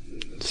declared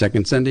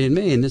second Sunday in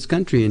May in this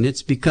country, and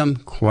it's become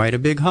quite a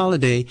big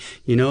holiday.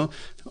 You know,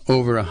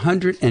 over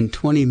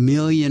 120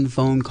 million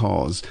phone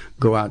calls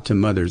go out to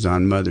mothers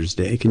on Mother's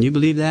Day. Can you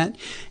believe that?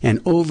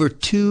 And over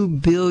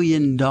 $2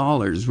 billion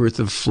worth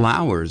of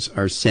flowers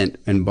are sent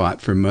and bought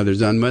for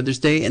mothers on Mother's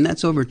Day, and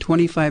that's over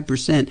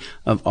 25%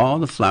 of all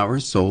the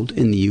flowers sold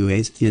in the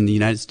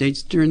United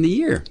States during the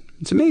year.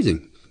 It's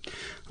amazing.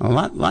 A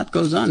lot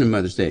goes on in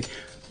Mother's Day.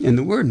 And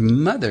the word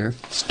mother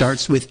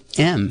starts with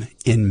M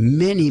in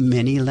many,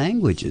 many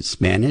languages.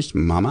 Spanish,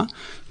 mama,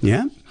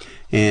 yeah.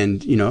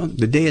 And, you know,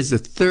 the day is the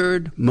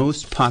third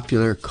most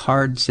popular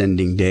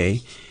card-sending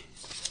day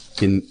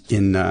in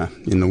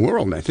the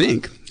world, I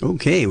think.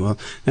 Okay, well,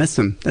 that's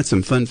some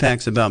fun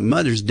facts about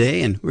Mother's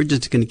Day, and we're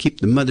just going to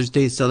keep the Mother's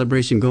Day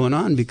celebration going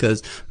on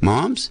because,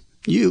 moms,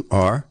 you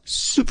are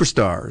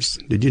superstars.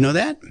 Did you know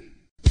that?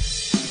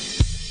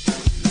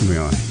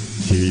 Well,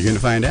 you're going to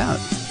find out.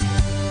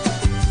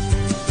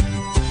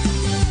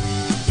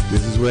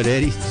 This is what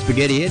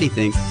Spaghetti Eddie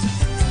thinks.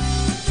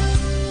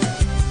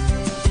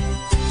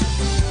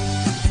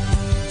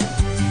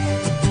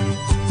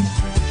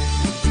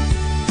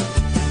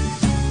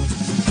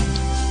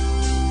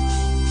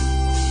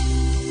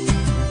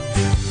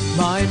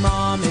 My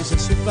mom is a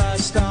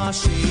superstar,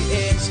 she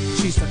is.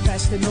 She's the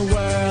best in the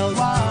world.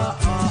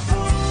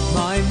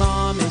 My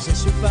mom is a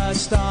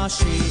superstar,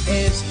 she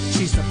is.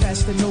 She's the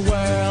best in the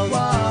world.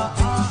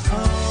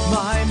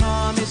 My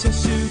mom is a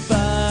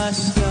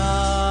superstar.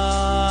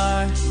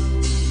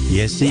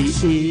 Yes,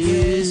 she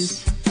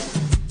is.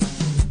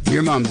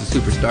 Your mom's a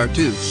superstar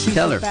too. She's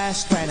Tell the her.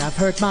 best when I've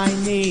hurt my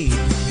knee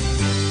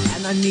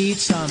and I need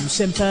some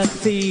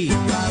sympathy.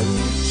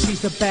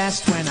 She's the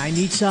best when I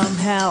need some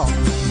help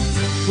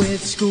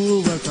with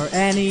schoolwork or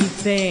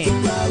anything.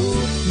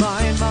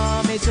 My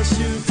mom is a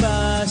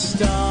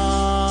superstar.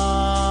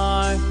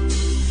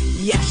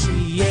 Yes,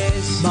 she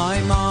is. My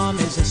mom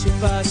is a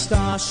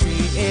superstar. She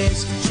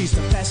is. She's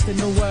the best in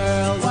the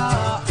world.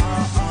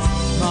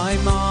 My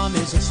mom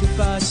is a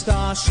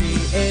superstar. She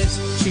is.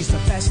 She's the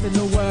best in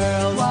the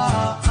world.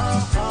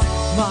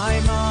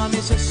 My mom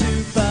is a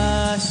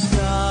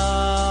superstar.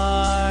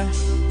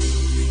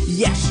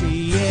 Yes,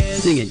 she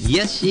is. Sing it.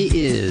 Yes, she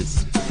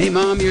is. Hey,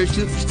 Mom, you're a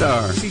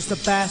superstar. She's the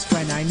best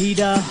when I need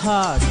a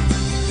hug,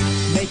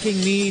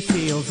 making me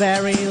feel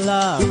very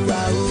loved.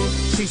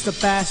 She's the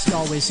best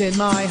always in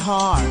my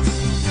heart,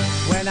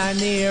 when I'm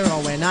near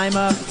or when I'm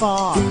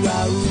afar.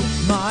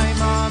 My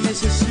mom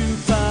is a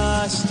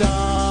superstar.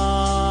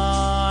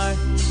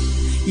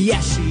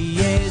 Yes, she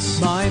is.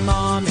 My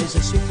mom is a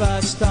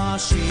superstar.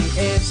 She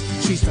is.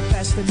 She's the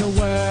best in the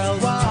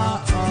world.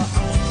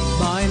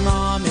 My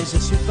mom is a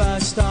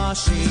superstar.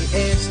 She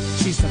is.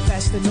 She's the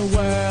best in the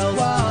world.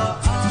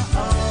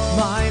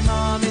 My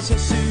mom is a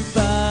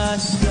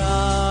superstar.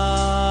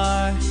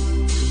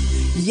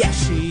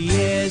 Yes, she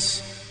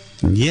is.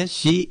 Yes,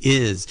 she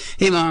is.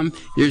 Hey, Mom,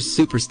 you're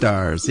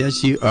superstars.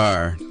 Yes, you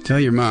are. Tell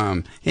your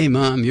mom, hey,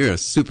 Mom, you're a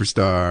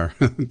superstar.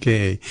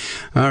 Okay.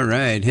 All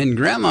right. And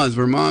grandmas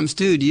were moms,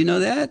 too. Do you know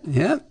that?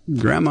 Yep.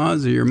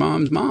 Grandmas are your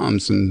mom's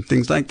moms and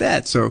things like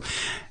that. So,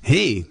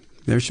 hey,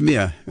 there should be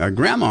a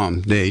Grandma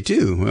Day,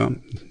 too. Well,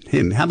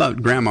 hey, how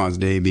about Grandma's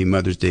Day be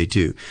Mother's Day,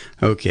 too?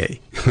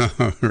 Okay.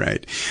 All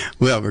right.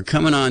 Well, we're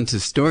coming on to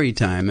story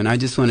time, and I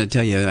just want to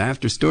tell you,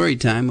 after story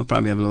time, we'll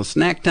probably have a little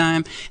snack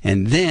time,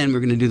 and then we're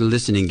going to do the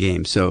listening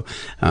game. So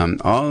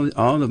all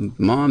the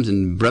moms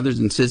and brothers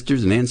and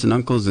sisters and aunts and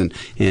uncles and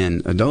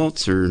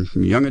adults or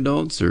young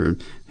adults or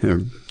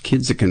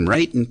kids that can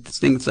write and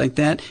things like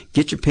that,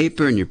 get your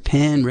paper and your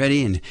pen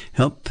ready and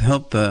help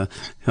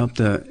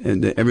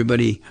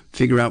everybody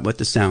figure out what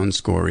the sound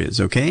score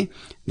is, okay?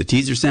 The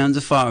teaser sounds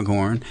a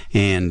foghorn,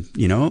 and,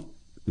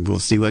 we'll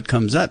see what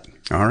comes up.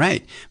 All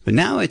right. But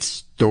now it's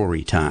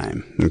story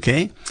time,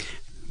 okay?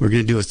 We're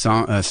going to do a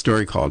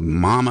story called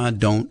Mama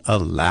Don't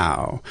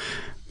Allow.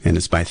 And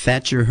it's by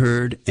Thatcher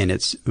Hurd, and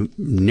it's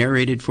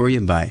narrated for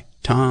you by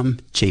Tom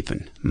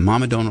Chapin.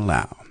 Mama Don't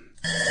Allow.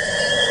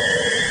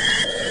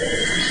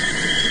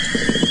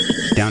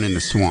 Down in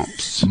the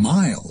swamps.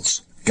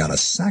 Miles got a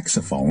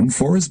saxophone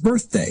for his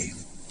birthday.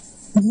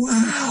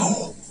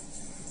 Wow!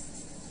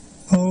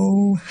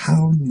 Oh,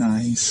 how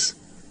nice.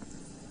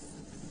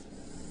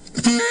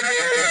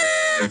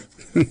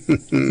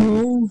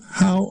 Oh,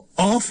 how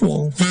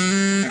awful.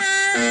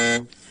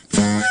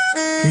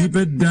 Keep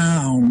it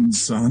down,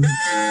 son.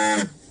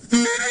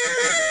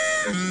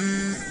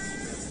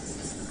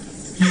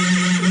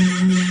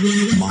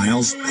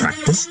 Miles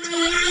practiced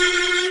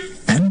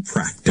and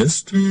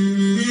practiced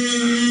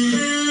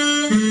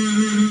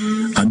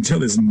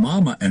until his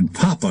mama and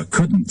papa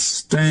couldn't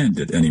stand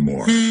it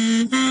anymore.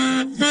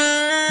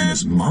 And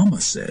his mama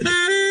said,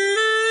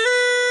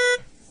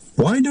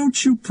 "Why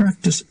don't you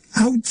practice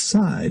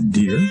outside,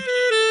 dear?"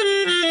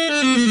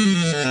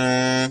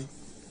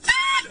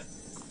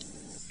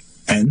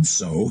 And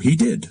so he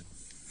did,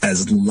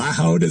 as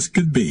loud as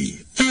could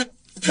be.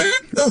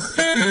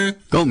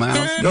 Go,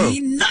 Miles, go.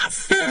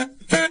 Enough!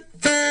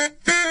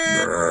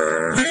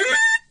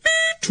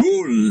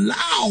 Too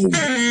loud!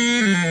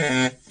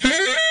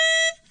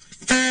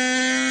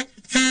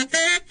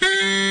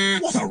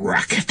 What a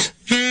racket!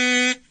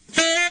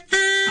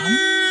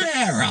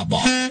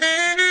 Unbearable!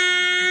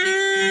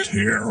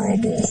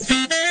 Terrible!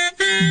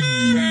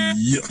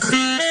 Yuck!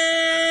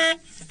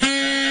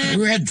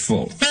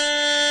 Dreadful!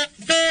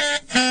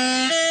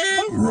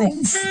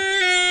 Rumph!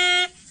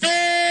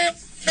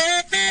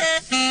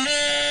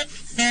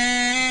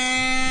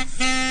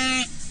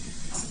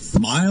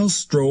 Miles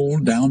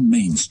strolled down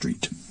Main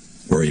Street,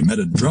 where he met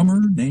a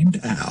drummer named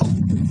Al.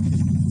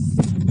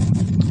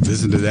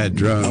 Listen to that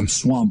drum. Up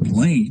Swamp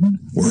Lane,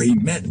 where he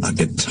met a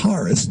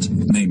guitarist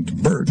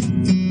named Bert.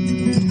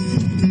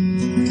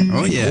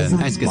 Oh, yeah, Over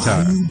nice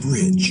guitar. Bayou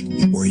Bridge,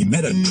 where he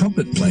met a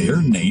trumpet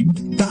player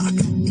named Doc.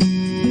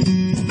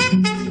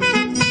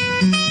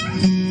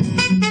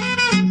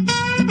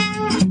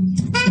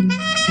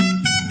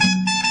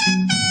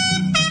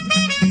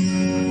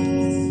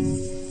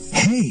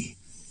 Hey,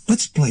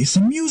 let's play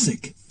some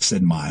music,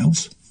 said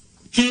Miles.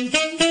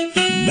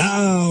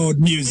 Loud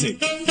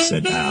music,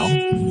 said Al.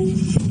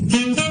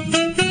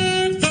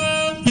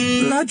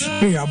 Let's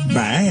be a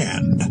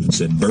band,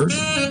 said Bert.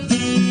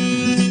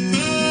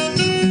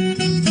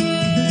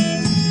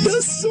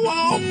 The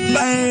Swamp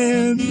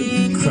Band,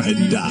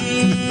 cried Doc.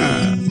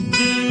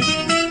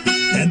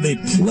 And they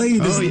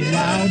played as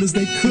loud as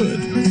they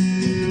could.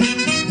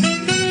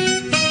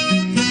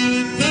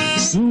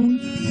 Soon,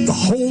 the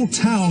whole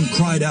town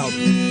cried out,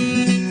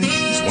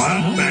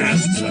 Swamp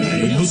Bands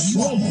play in the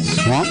swamp.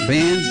 Swamp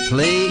bands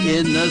play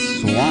in the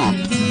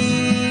swamp.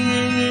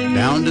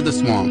 Down to the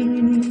swamp.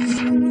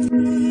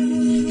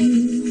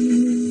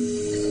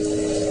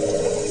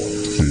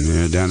 And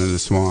they're down to the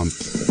swamp.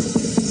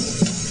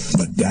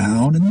 But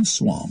down in the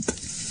swamp,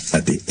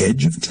 at the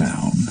edge of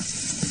town,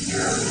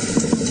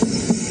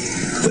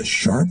 the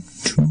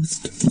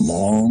sharp-toothed,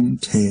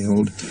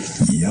 long-tailed,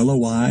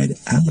 yellow-eyed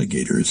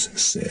alligators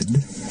said,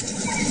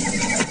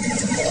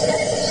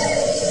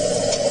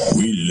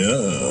 We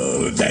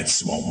love that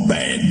swamp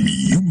band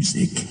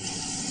music.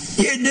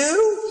 You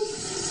do?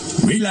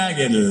 We like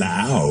it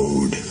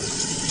loud.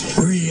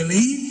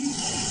 Really?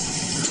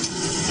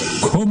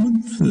 Come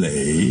and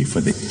play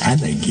for the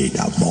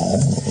alligator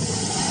ball.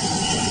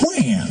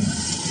 When?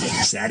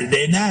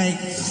 Saturday night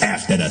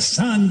after the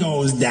sun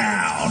goes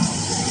down.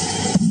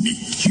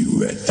 Meet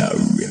you at the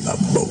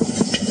riverboat.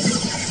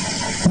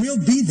 We'll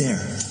be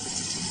there.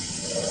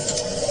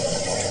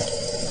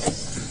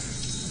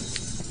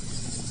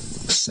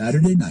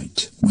 Saturday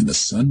night, when the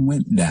sun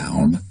went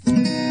down,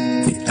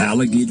 the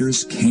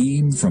alligators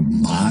came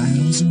from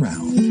miles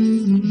around.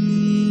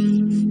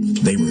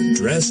 They were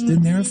dressed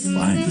in their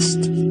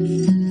finest.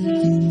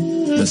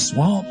 The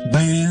Swamp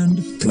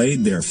Band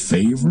played their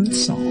favorite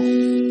song.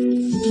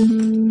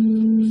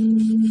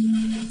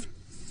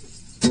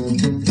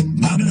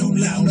 Mama don't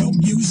allow no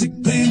music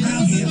playing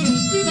around here.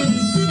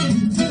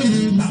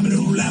 Mama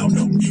don't allow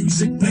no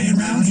music playing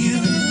around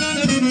here.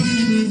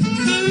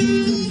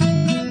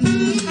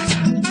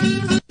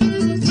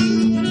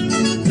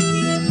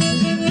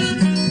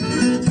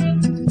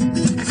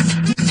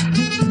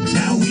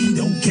 Now we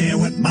don't care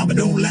what Mama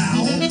don't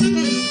allow.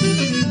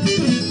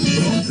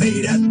 We'll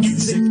play that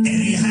music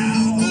anyhow.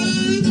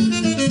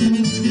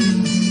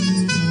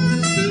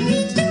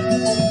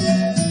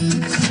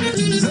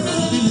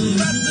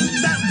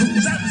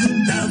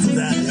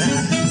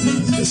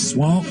 The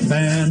Swamp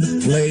Band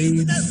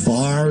played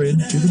far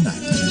into the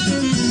night.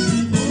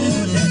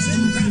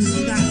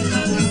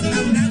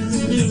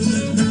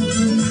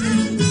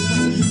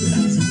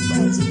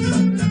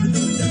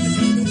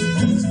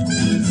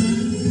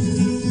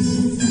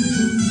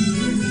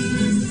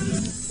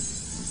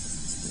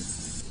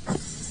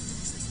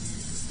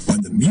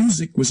 When the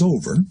music was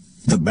over,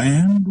 the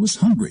band was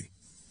hungry.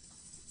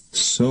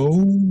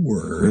 So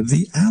were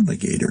the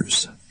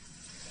alligators.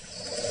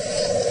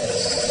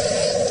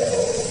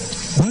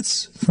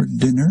 What's for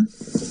dinner?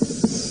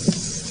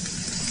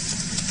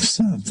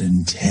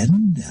 Something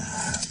tender.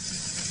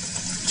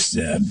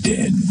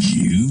 Something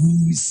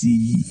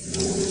juicy.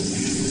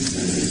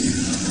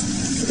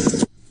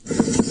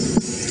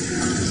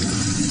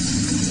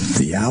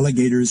 The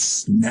alligators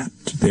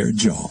snapped their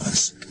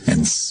jaws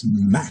and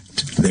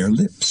smacked their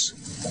lips.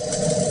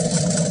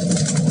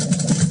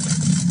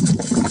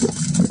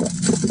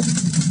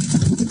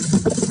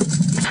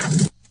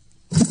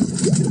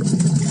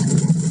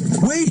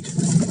 Wait!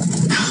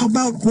 How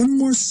about one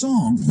more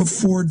song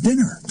before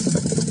dinner?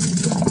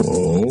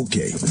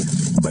 Okay,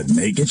 but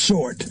make it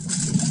short.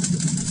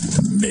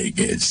 Make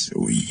it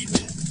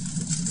sweet.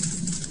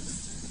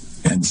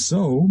 And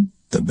so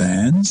the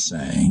band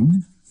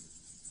sang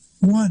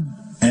 1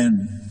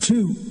 and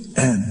 2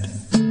 and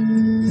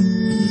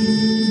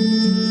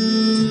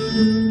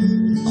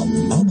a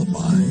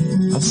lullaby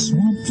of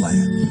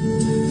swampland.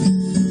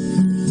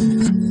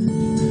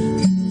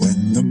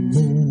 When the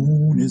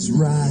moon is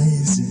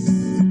rising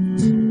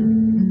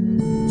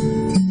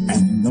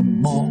and the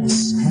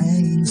moss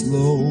hangs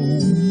low,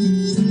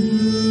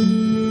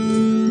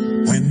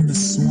 when the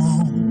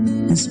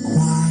swamp is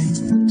quiet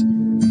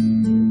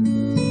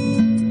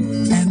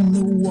and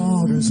the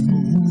waters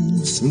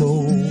move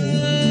slow,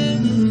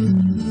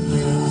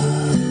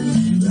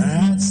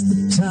 that's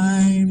the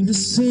time to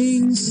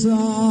sing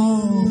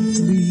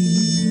softly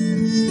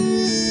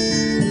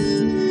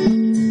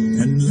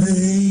and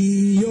lay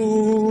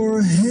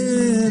your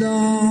head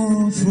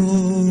awfully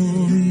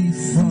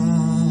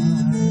far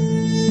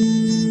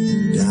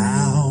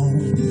down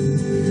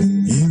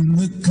in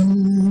the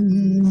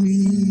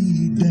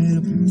gooey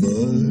damp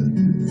mud.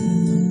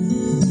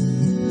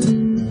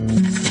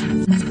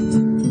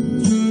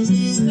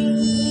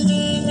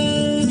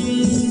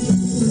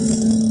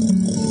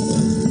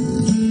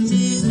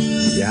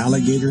 The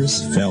alligators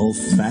fell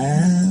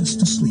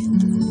fast asleep.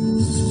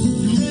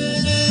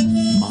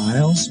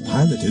 Miles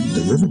piloted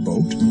the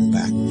riverboat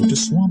back to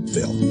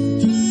Swampville.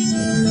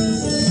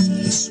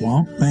 The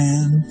Swamp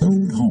Band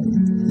rode home.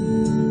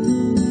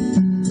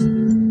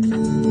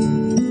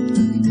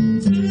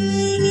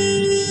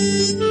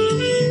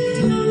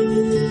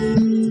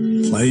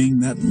 Playing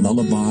that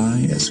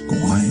lullaby as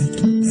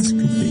quiet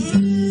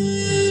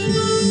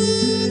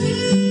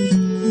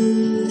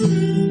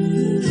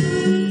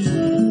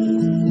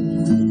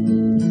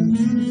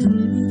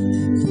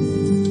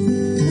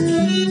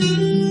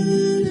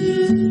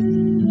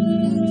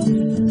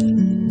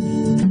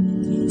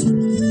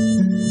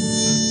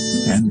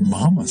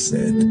Mama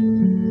said,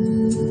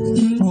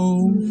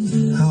 "Oh,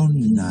 how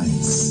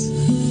nice."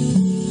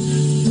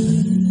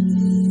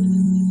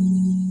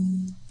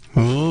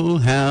 Oh,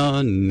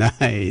 how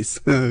nice.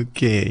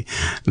 Okay.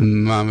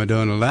 Mama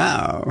Don't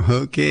Allow.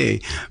 Okay.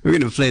 We're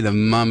going to play the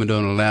Mama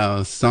Don't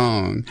Allow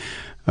song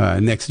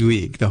next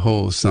week, the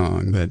whole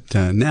song. But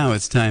now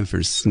it's time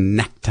for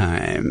snack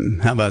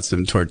time. How about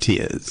some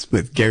tortillas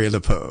with Gary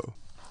LePeau?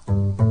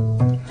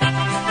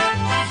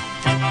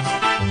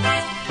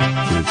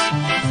 Let's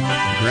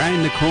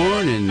grind the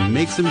corn and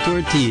make some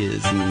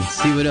tortillas and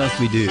see what else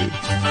we do.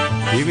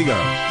 Here we go.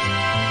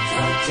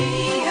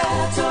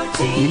 Tortilla,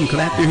 tortilla. You can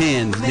clap your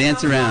hands,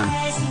 dance around.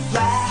 Nice and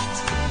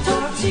flat.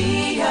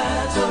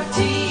 Tortilla,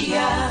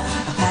 tortilla.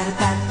 Pat,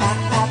 pat, pat,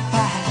 pat,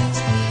 pat.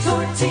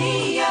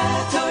 Tortilla,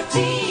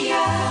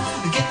 tortilla.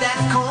 Get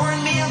that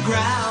cornmeal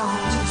ground.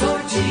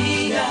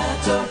 Tortilla,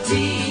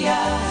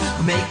 tortilla.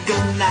 Make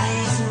them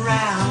nice and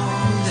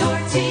round.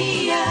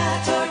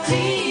 Tortilla,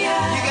 tortilla.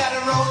 You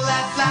gotta roll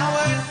that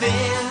flour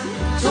thin.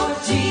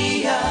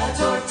 Tortilla,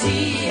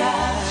 tortilla.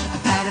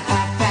 Pat,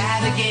 pat,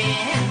 pat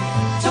again.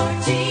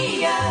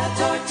 Tortilla,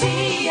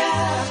 tortilla.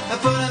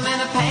 Put them in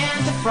a pan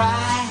to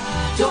fry.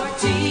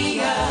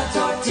 Tortilla,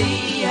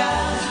 tortilla.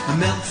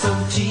 Melt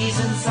some cheese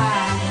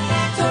inside.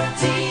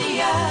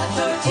 Tortilla,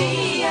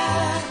 tortilla.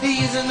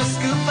 Using a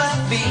scoop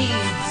of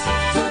beans.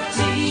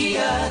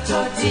 Tortilla,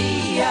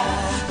 tortilla.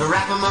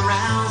 Wrap them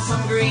around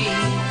some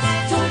greens.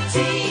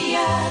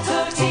 Tortilla,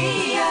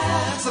 tortilla.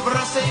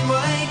 Sabroso y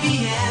muy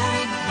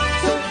bien.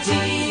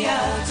 Tortilla,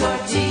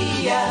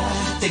 tortilla.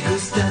 Te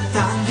gusta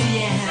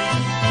también.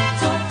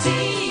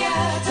 Tortilla,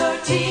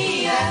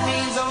 tortilla. That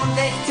means oh,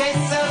 they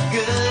taste so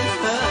good.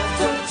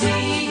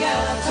 Tortilla,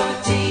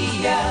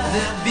 tortilla.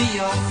 They'll be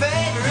your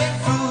favorite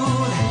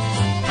food.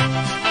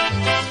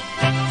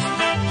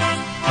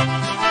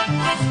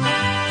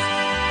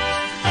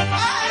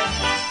 Hey,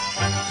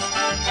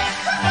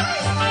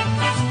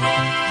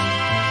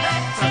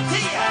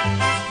 tortilla.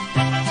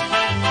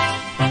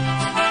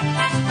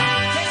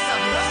 Que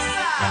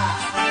sabrosa.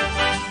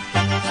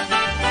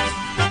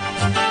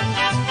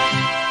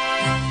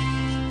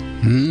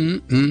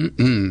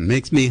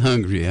 Makes me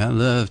hungry. I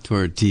love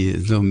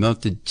tortillas. A little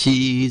melted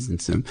cheese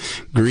and some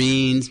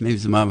greens, maybe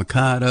some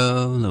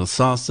avocado, a little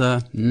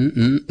salsa.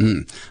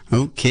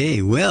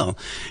 Okay, well,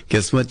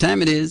 guess what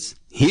time it is?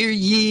 Hear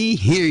ye,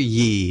 hear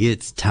ye.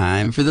 It's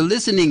time for the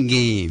listening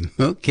game.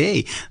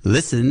 Okay,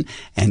 listen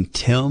and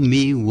tell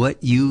me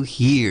what you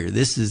hear.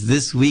 This is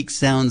this week's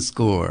sound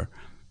score.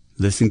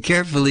 Listen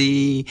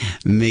carefully.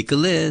 Make a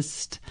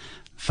list.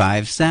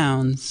 5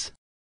 sounds.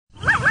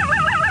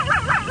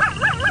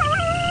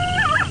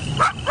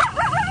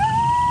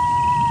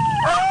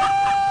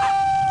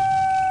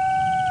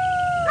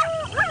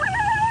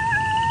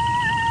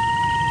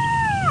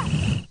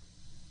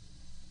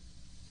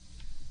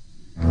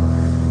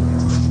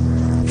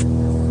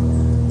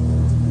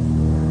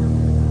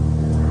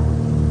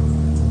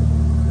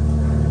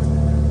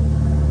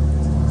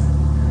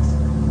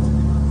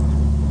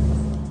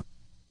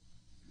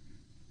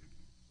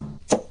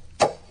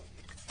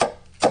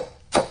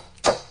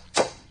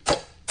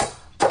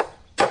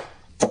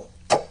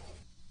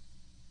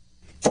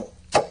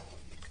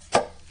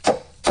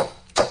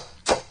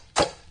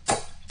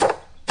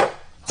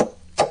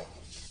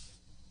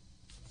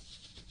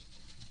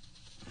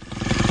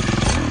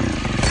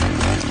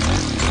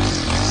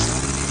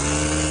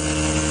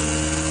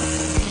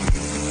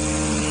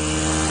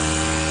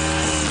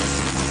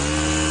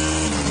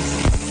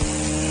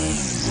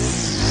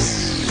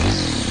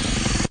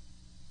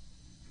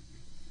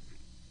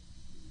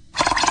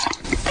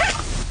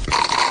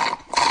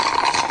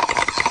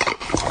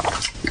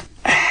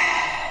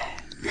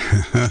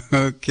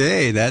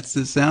 Okay, that's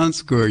the sound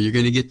score. You're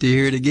going to get to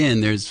hear it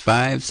again. There's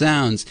 5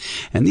 sounds,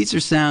 and these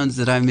are sounds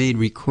that I made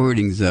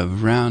recordings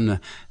of around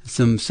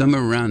some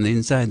are around the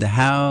inside the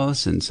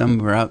house, and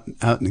some are out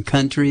in the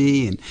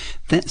country, and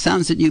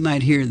sounds that you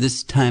might hear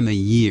this time of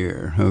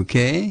year.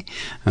 Okay,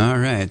 all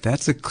right,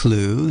 that's a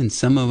clue. And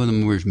some of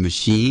them were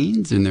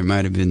machines, and there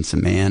might have been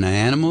some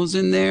animals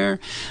in there.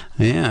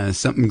 Yeah,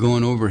 something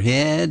going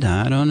overhead.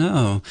 I don't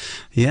know.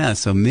 Yeah,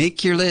 so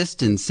make your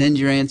list and send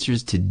your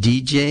answers to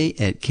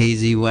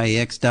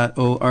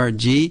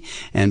dj@kzyx.org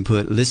and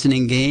put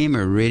listening game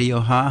or radio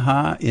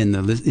ha-ha in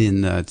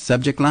the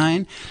subject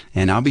line,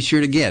 and I'll be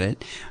sure to get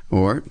it.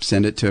 Or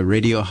send it to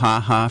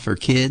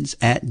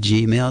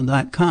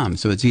radiohahaforkids@gmail.com.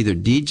 So it's either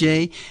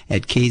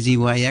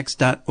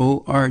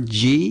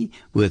dj@kzyx.org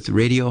with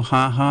Radio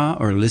Haha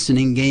or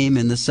listening game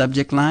in the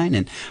subject line,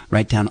 and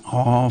write down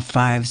all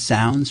 5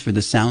 sounds for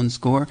the sound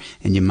score,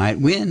 and you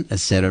might win a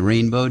set of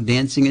rainbow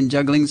dancing and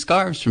juggling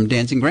scarves from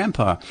Dancing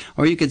Grandpa.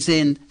 Or you could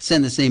send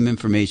the same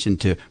information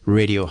to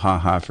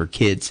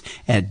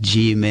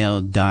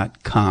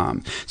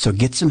radiohahaforkids@gmail.com. So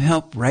get some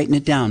help writing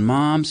it down.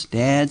 Moms,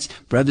 dads,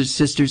 brothers,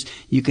 sisters,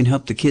 you can can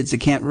help the kids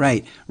that can't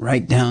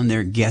write down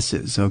their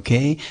guesses,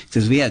 okay?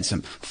 Because we had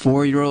some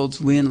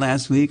 4-year-olds win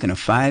last week and a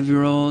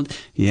 5-year-old.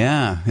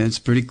 Yeah, it's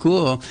pretty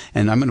cool.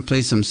 And I'm going to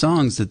play some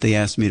songs that they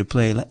asked me to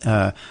play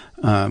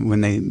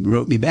when they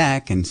wrote me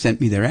back and sent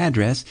me their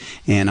address.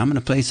 And I'm going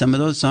to play some of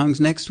those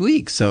songs next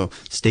week, so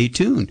stay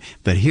tuned.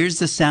 But here's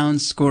the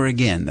sound score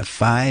again, the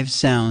 5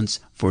 sounds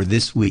for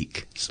this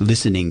week's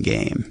listening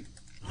game.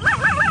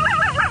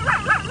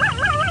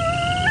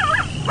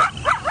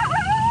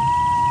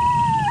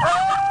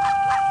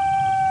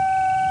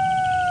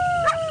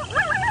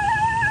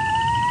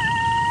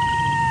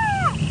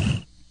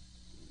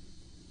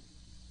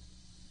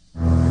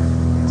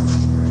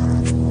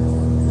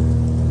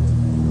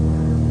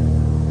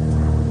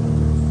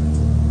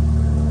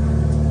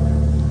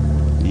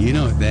 You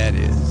know what that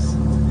is.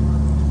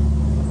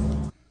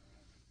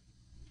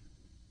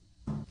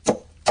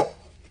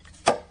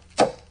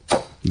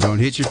 Don't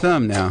hit your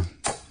thumb now.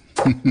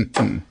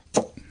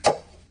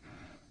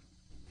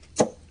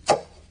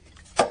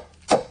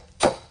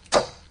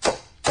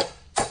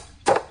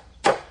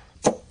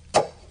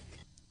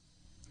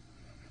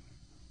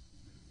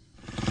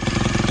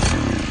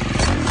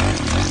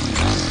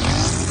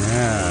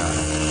 Yeah.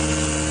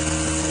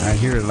 I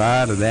hear a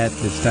lot of that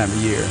this time of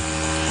year.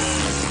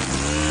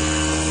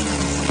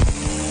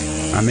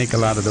 I make a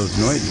lot of those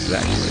noises,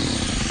 actually.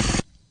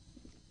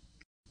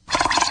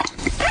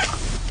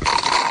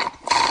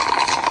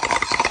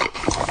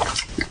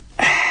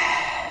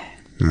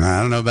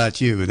 I don't know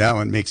about you, but that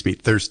one makes me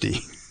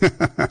thirsty.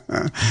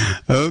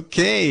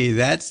 Okay,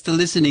 that's the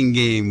listening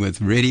game with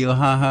Radio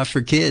Haha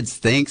for Kids.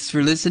 Thanks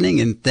for listening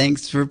and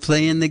thanks for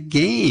playing the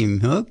game.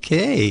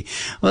 Okay,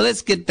 well,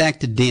 let's get back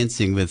to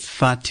dancing with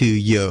Fatu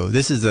Yo.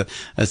 This is a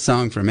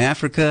song from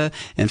Africa,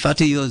 and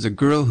Fatu Yo is a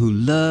girl who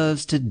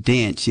loves to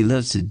dance. She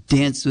loves to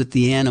dance with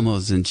the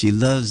animals, and she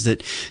loves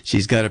that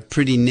she's got a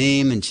pretty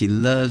name, and she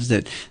loves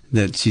that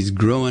she's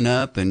growing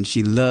up, and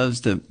she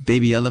loves the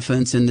baby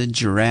elephants and the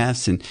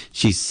giraffes, and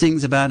she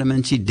sings about them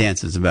and she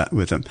dances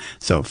with them.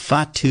 So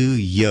Fatu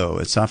Yo,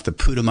 it's off the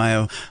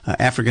Putumayo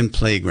African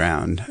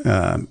Playground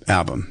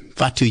album.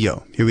 Fatu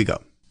Yo, here we go.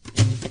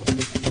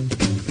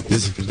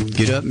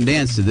 Get up and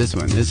dance to this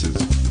one. This is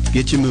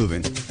get you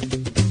moving.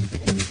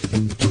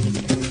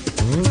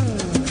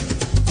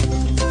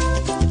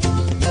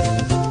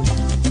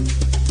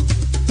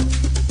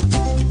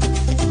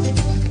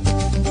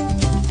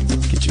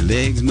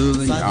 Legs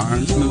moving, your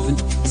arms moving.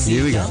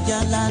 Here we go.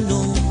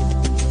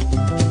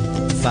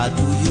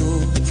 Fatuyo,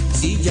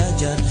 si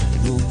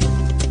jajalano.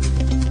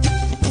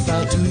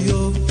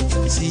 Fatuyo,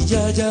 si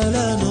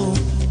jajalano.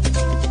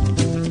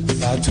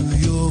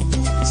 Fatuyo,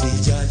 si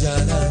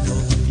jajalano.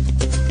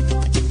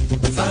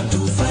 Fatu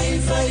fai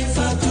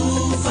fatu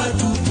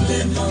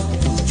lema.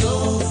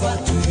 Ujo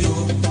fatuyo,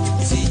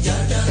 si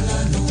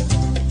jajalano.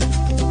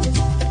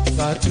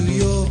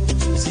 Fatuyo,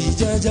 si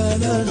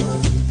jajalano.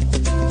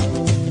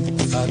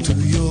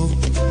 Fatuyo,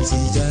 si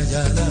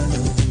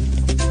jajalano.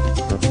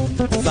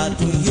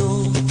 Fatuyo,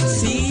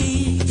 si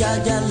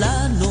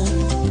jajalano.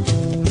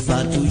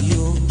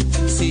 Fatuyo,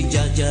 si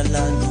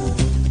jajalano.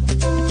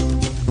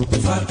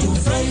 Fatu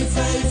fai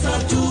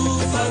fatu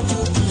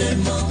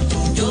lema.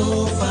 Ujo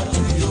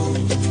fatuyo,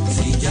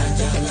 si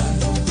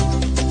jajalano.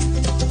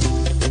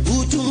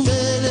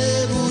 Butumbele,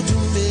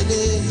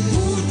 butumbele,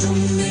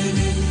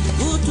 butumbele,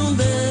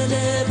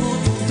 butumbele,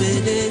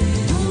 butumbele,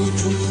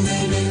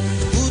 butumbele.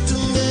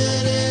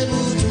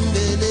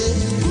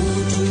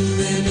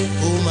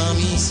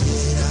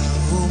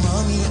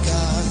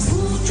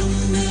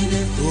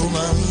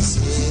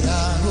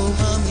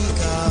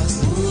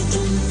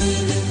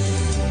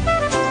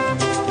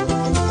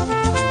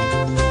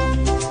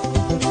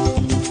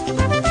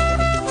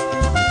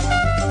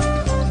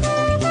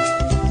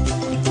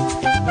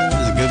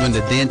 To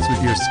dance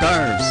with your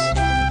scarves.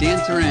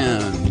 Dance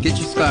around. Get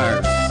your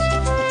scarves.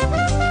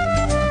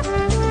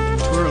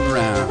 Twirl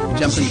around.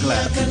 Jump and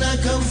clap.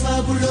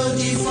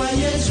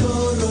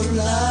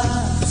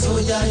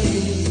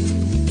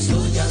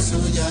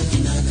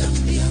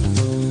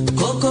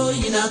 Coco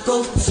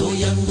inako,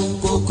 soyango,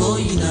 coco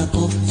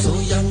inako,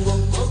 soyango,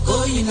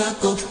 coco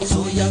inako,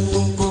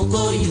 soyango,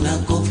 coco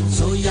inako,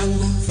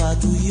 soyango.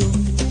 Fatuyo,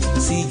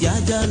 si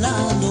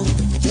jajalano.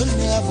 Yo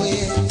ne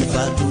avoye.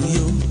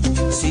 Fatuyo.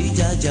 Si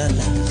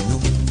jajalano.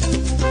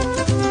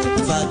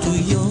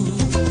 Fatuyo,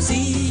 si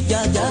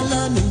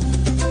jajalano.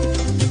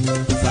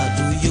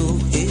 Fatuyo,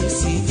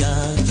 si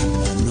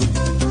jajalano.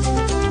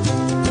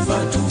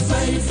 Fatu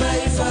fai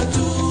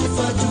fatu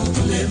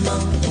lema.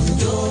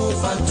 Yo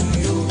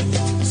fatuyo,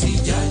 si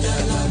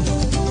jajalano.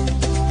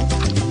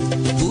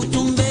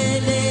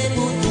 Butumbele,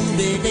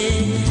 butumbele,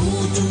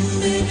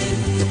 butumbele,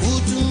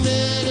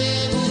 butumbele,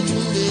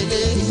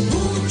 butumbele,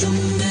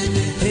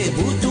 butumbele, hey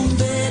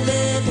butumbele,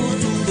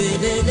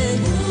 butumbele,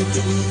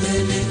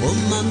 butumbele. Oh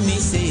mami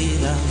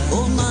sera,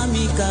 oh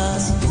mami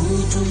kas,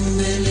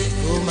 butumbele,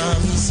 oh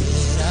mami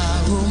sera,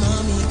 oh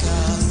mami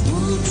kas,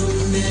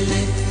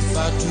 butumbele.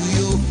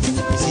 Fatuyo,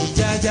 si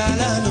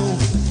jajalano.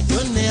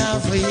 Yone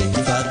avoye.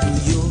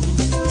 Fatuyo,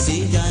 si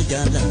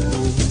jajalano.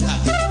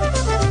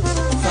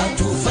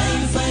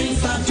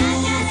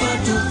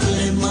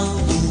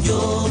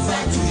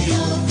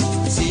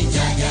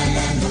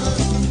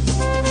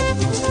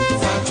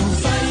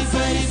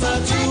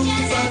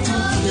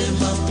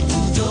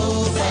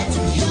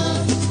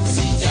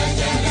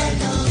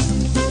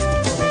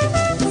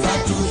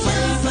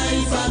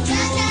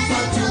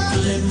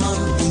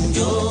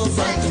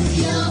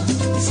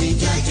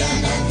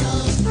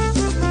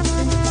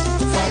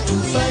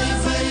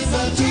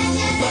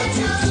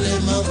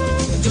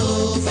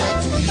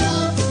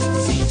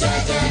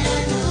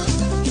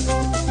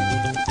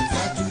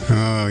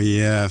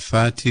 yeah,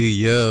 Fatu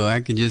Yo.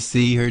 I can just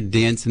see her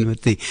dancing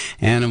with the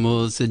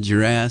animals, the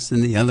giraffes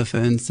and the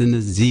elephants and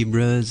the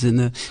zebras and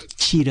the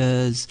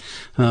cheetahs.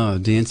 Oh,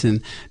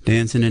 dancing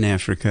in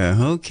Africa.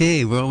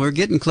 Okay, well, we're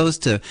getting close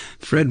to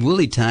Fred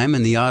Woolley time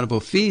and the Audible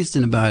Feast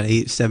in about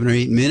 7 or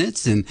 8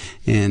 minutes,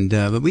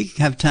 but we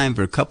have time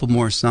for a couple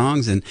more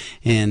songs, and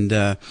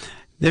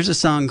there's a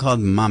song called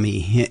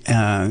Mommy,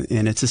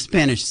 and it's a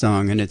Spanish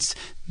song,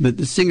 but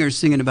the singer's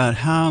singing about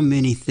how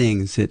many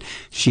things that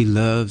she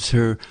loves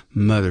her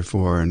mother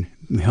for, and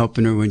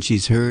helping her when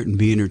she's hurt, and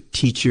being her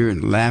teacher,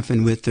 and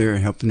laughing with her,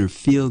 and helping her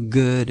feel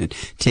good, and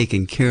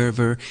taking care of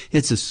her.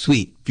 It's a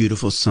sweet,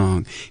 beautiful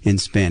song in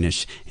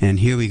Spanish. And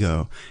here we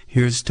go.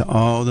 Here's to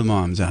all the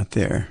moms out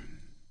there.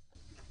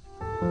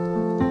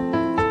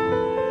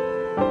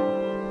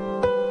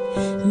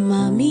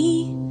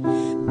 Mami,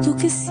 tú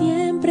que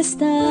siempre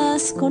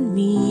estás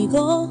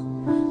conmigo,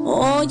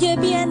 oye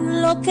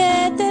bien lo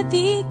que te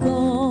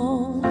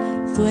digo,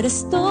 tú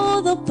eres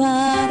todo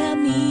para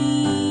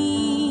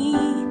mí.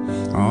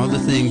 All the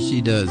things she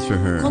does for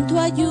her. Con tu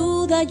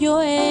ayuda yo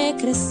he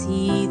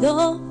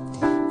crecido,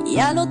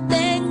 ya lo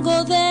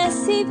tengo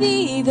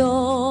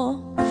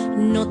decidido,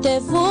 no te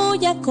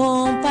voy a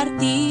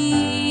compartir.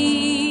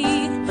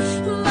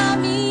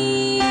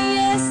 Mami,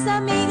 esa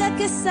amiga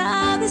que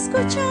sabe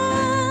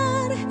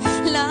escuchar,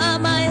 la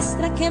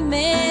maestra que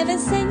me va a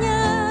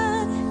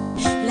enseñar,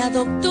 la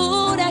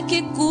doctora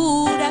que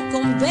cura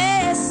con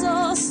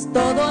besos,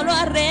 todo lo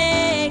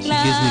arregla.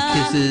 She gives me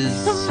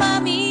kisses.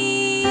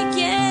 Mami,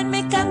 quien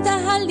me canta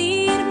al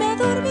irme a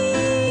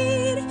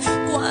dormir,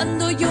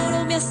 cuando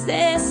lloro me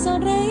hace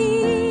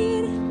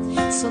sonreír,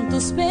 son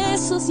tus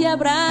besos y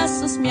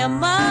abrazos, mi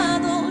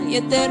amado y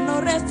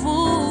eterno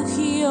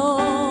refugio.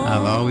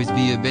 I'll always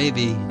be a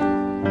baby,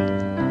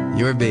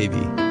 your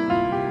baby.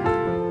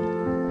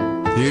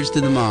 Here's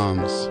to the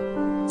moms.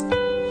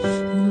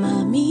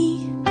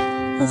 Mami,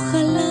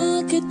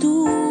 ojalá que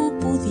tú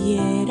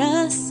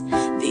pudieras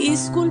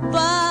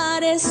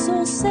disculpar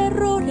esos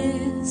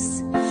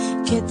errores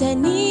que he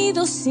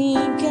tenido sin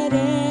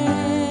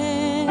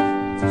querer.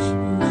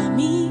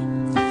 Mami,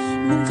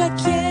 nunca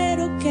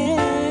quiero que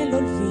lo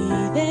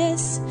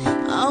olvides,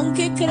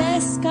 aunque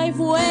crezca y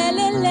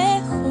vuele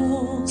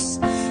lejos,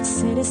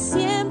 seré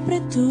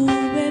siempre tu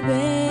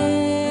bebé.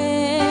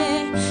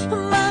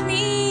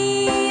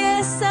 Mami,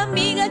 esa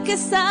amiga que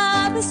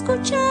sabe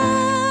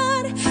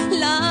escuchar,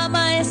 la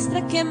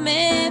maestra que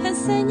me va a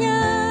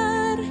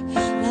enseñar,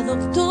 la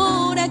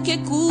doctora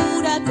que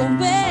cura con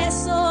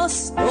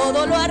besos,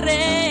 todo lo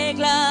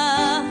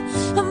arregla.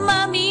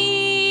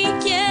 Mami,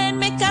 quien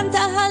me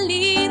canta al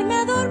irme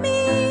a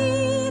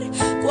dormir,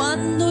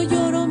 cuando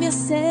lloro me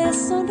hace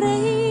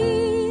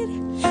sonreír,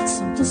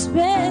 son tus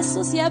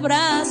besos y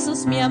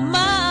abrazos, mi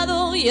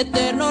amado y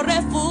eterno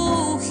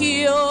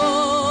refugio.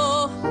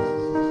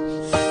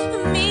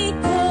 Mi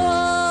corazón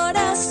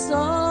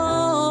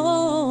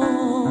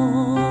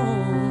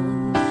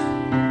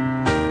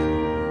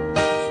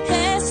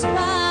es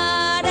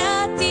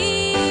para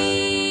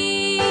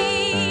ti.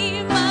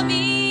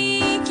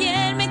 Mami,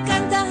 quien me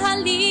canta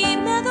al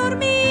irme a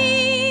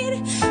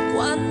dormir,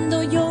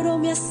 cuando lloro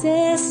me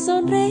hace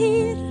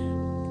sonreír,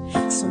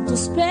 son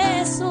tus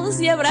besos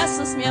y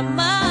abrazos, mi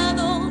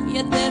amado y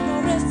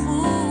eterno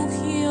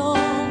refugio.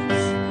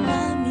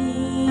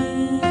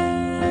 Mami.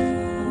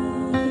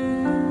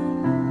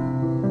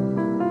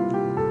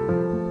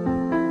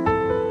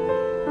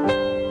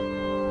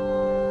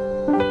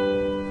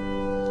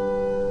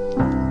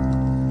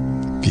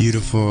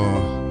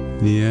 Beautiful.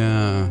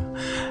 Yeah.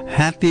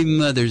 Happy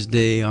Mother's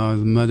Day, all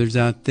the mothers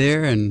out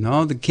there and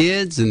all the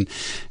kids and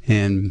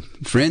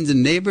friends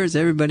and neighbors,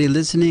 everybody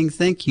listening.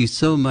 Thank you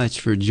so much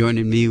for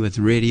joining me with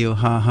Radio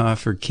HaHa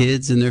for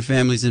kids and their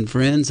families and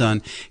friends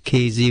on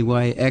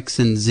KZYX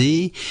and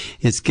Z.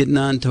 It's getting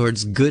on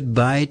towards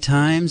goodbye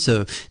time,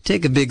 so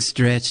take a big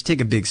stretch.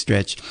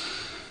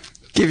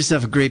 Give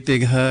yourself a great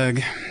big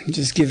hug.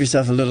 Just give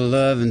yourself a little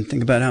love and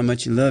think about how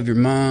much you love your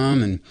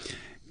mom, and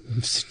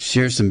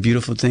share some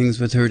beautiful things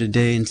with her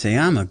today and say,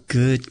 I'm a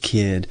good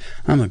kid.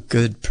 I'm a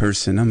good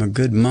person. I'm a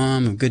good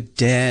mom, a good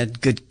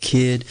dad, good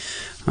kid.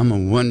 I'm a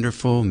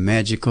wonderful,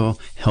 magical,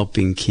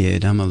 helping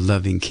kid. I'm a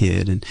loving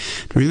kid. And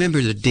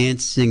remember to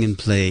dance, sing, and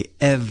play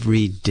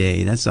every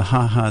day. That's the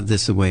Ha-Ha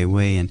This Away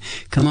way. And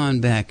come on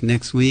back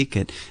next week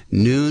at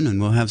noon, and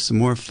we'll have some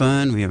more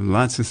fun. We have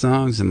lots of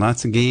songs and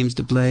lots of games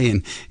to play,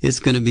 and it's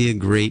going to be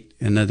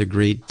another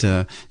great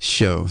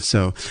show.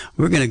 So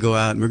we're going to go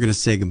out and we're going to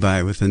say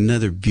goodbye with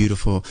another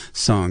beautiful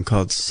song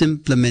called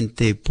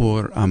Simplemente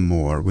por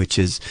Amor, which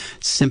is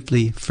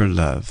simply for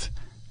love.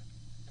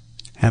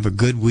 Have a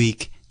good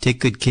week. Take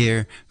good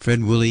care.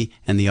 Fred Woolley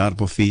and the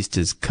Audible Feast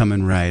is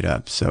coming right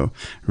up. So,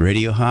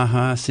 Radio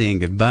HaHa saying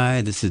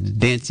goodbye. This is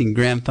Dancing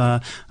Grandpa.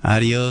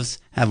 Adios.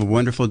 Have a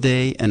wonderful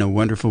day and a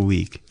wonderful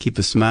week. Keep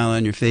a smile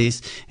on your face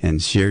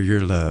and share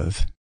your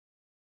love.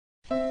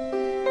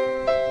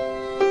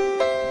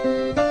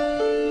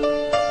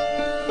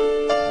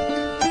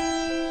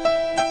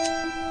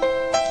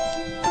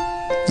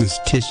 This is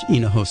Tish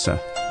Hinojosa.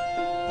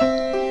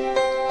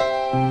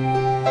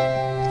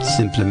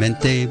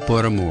 Simplemente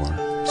por amor.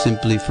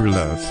 Simply for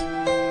love.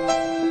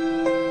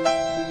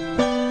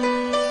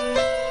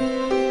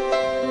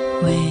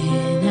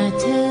 When I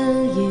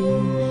tell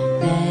you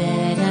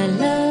that I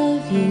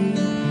love you,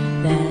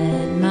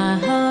 that my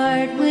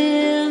heart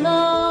will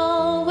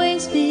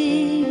always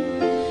be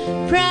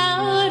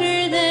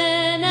prouder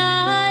than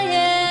I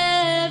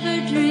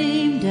ever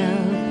dreamed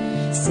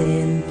of,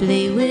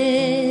 simply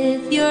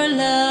with your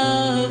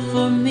love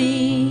for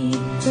me.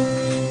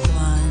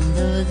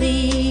 Cuando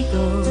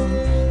digo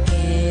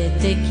que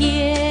te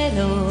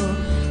quiero,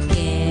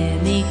 que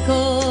mi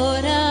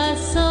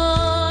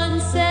corazón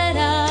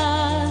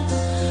será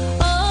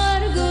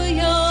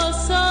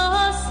orgulloso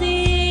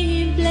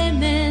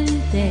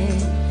simplemente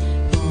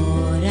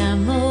por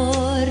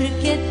amor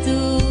que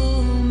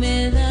tú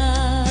me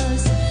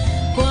das.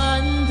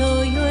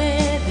 Cuando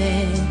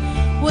llueve,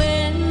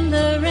 when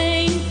the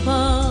rain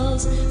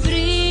falls,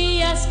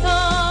 brillas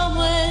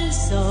como el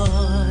sol.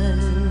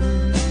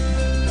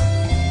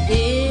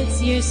 It's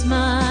your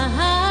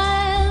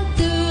smile,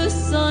 tu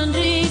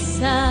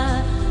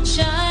sonrisa,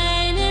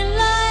 shining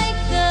like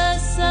the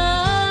sun.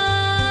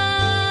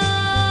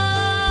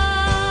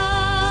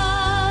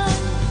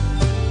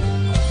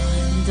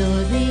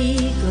 Cuando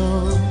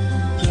digo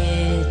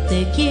que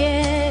te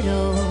quiero,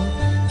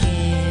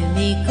 que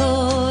mi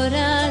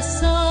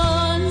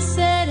corazón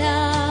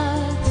será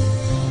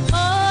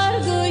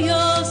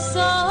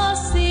orgulloso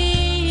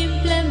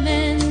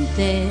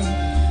simplemente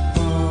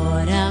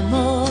por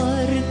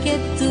amor que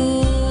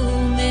tú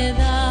me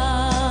das.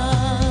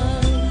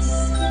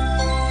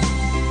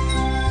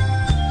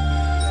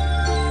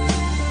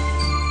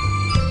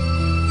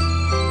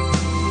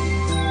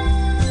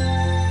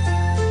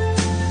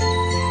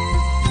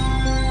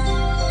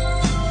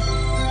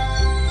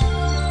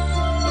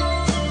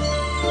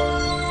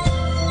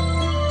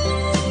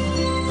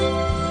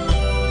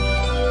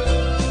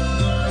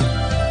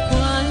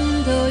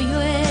 Cuando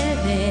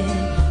llueve,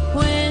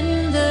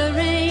 when the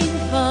rain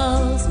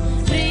falls,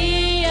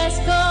 brillas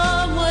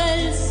como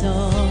el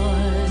sol.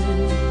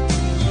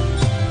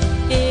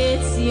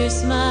 It's your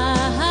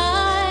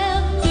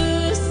smile,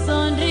 tu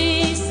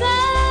sonrisa,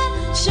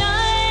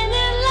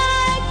 shining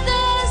like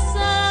the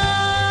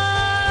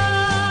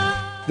sun.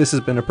 This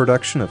has been a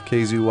production of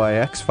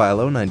KZYX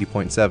Philo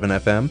 90.7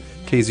 FM,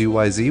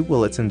 KZYZ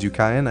Willits and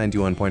Ukiah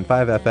 91.5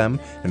 FM,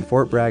 and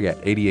Fort Bragg at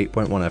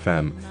 88.1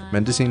 FM,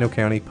 Mendocino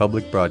County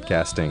Public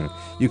Broadcasting.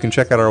 You can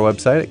check out our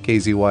website at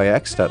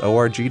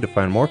kzyx.org to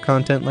find more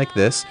content like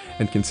this,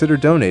 and consider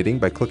donating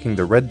by clicking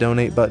the red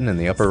donate button in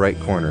the upper right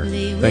corner.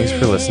 Thanks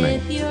for listening.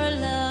 With your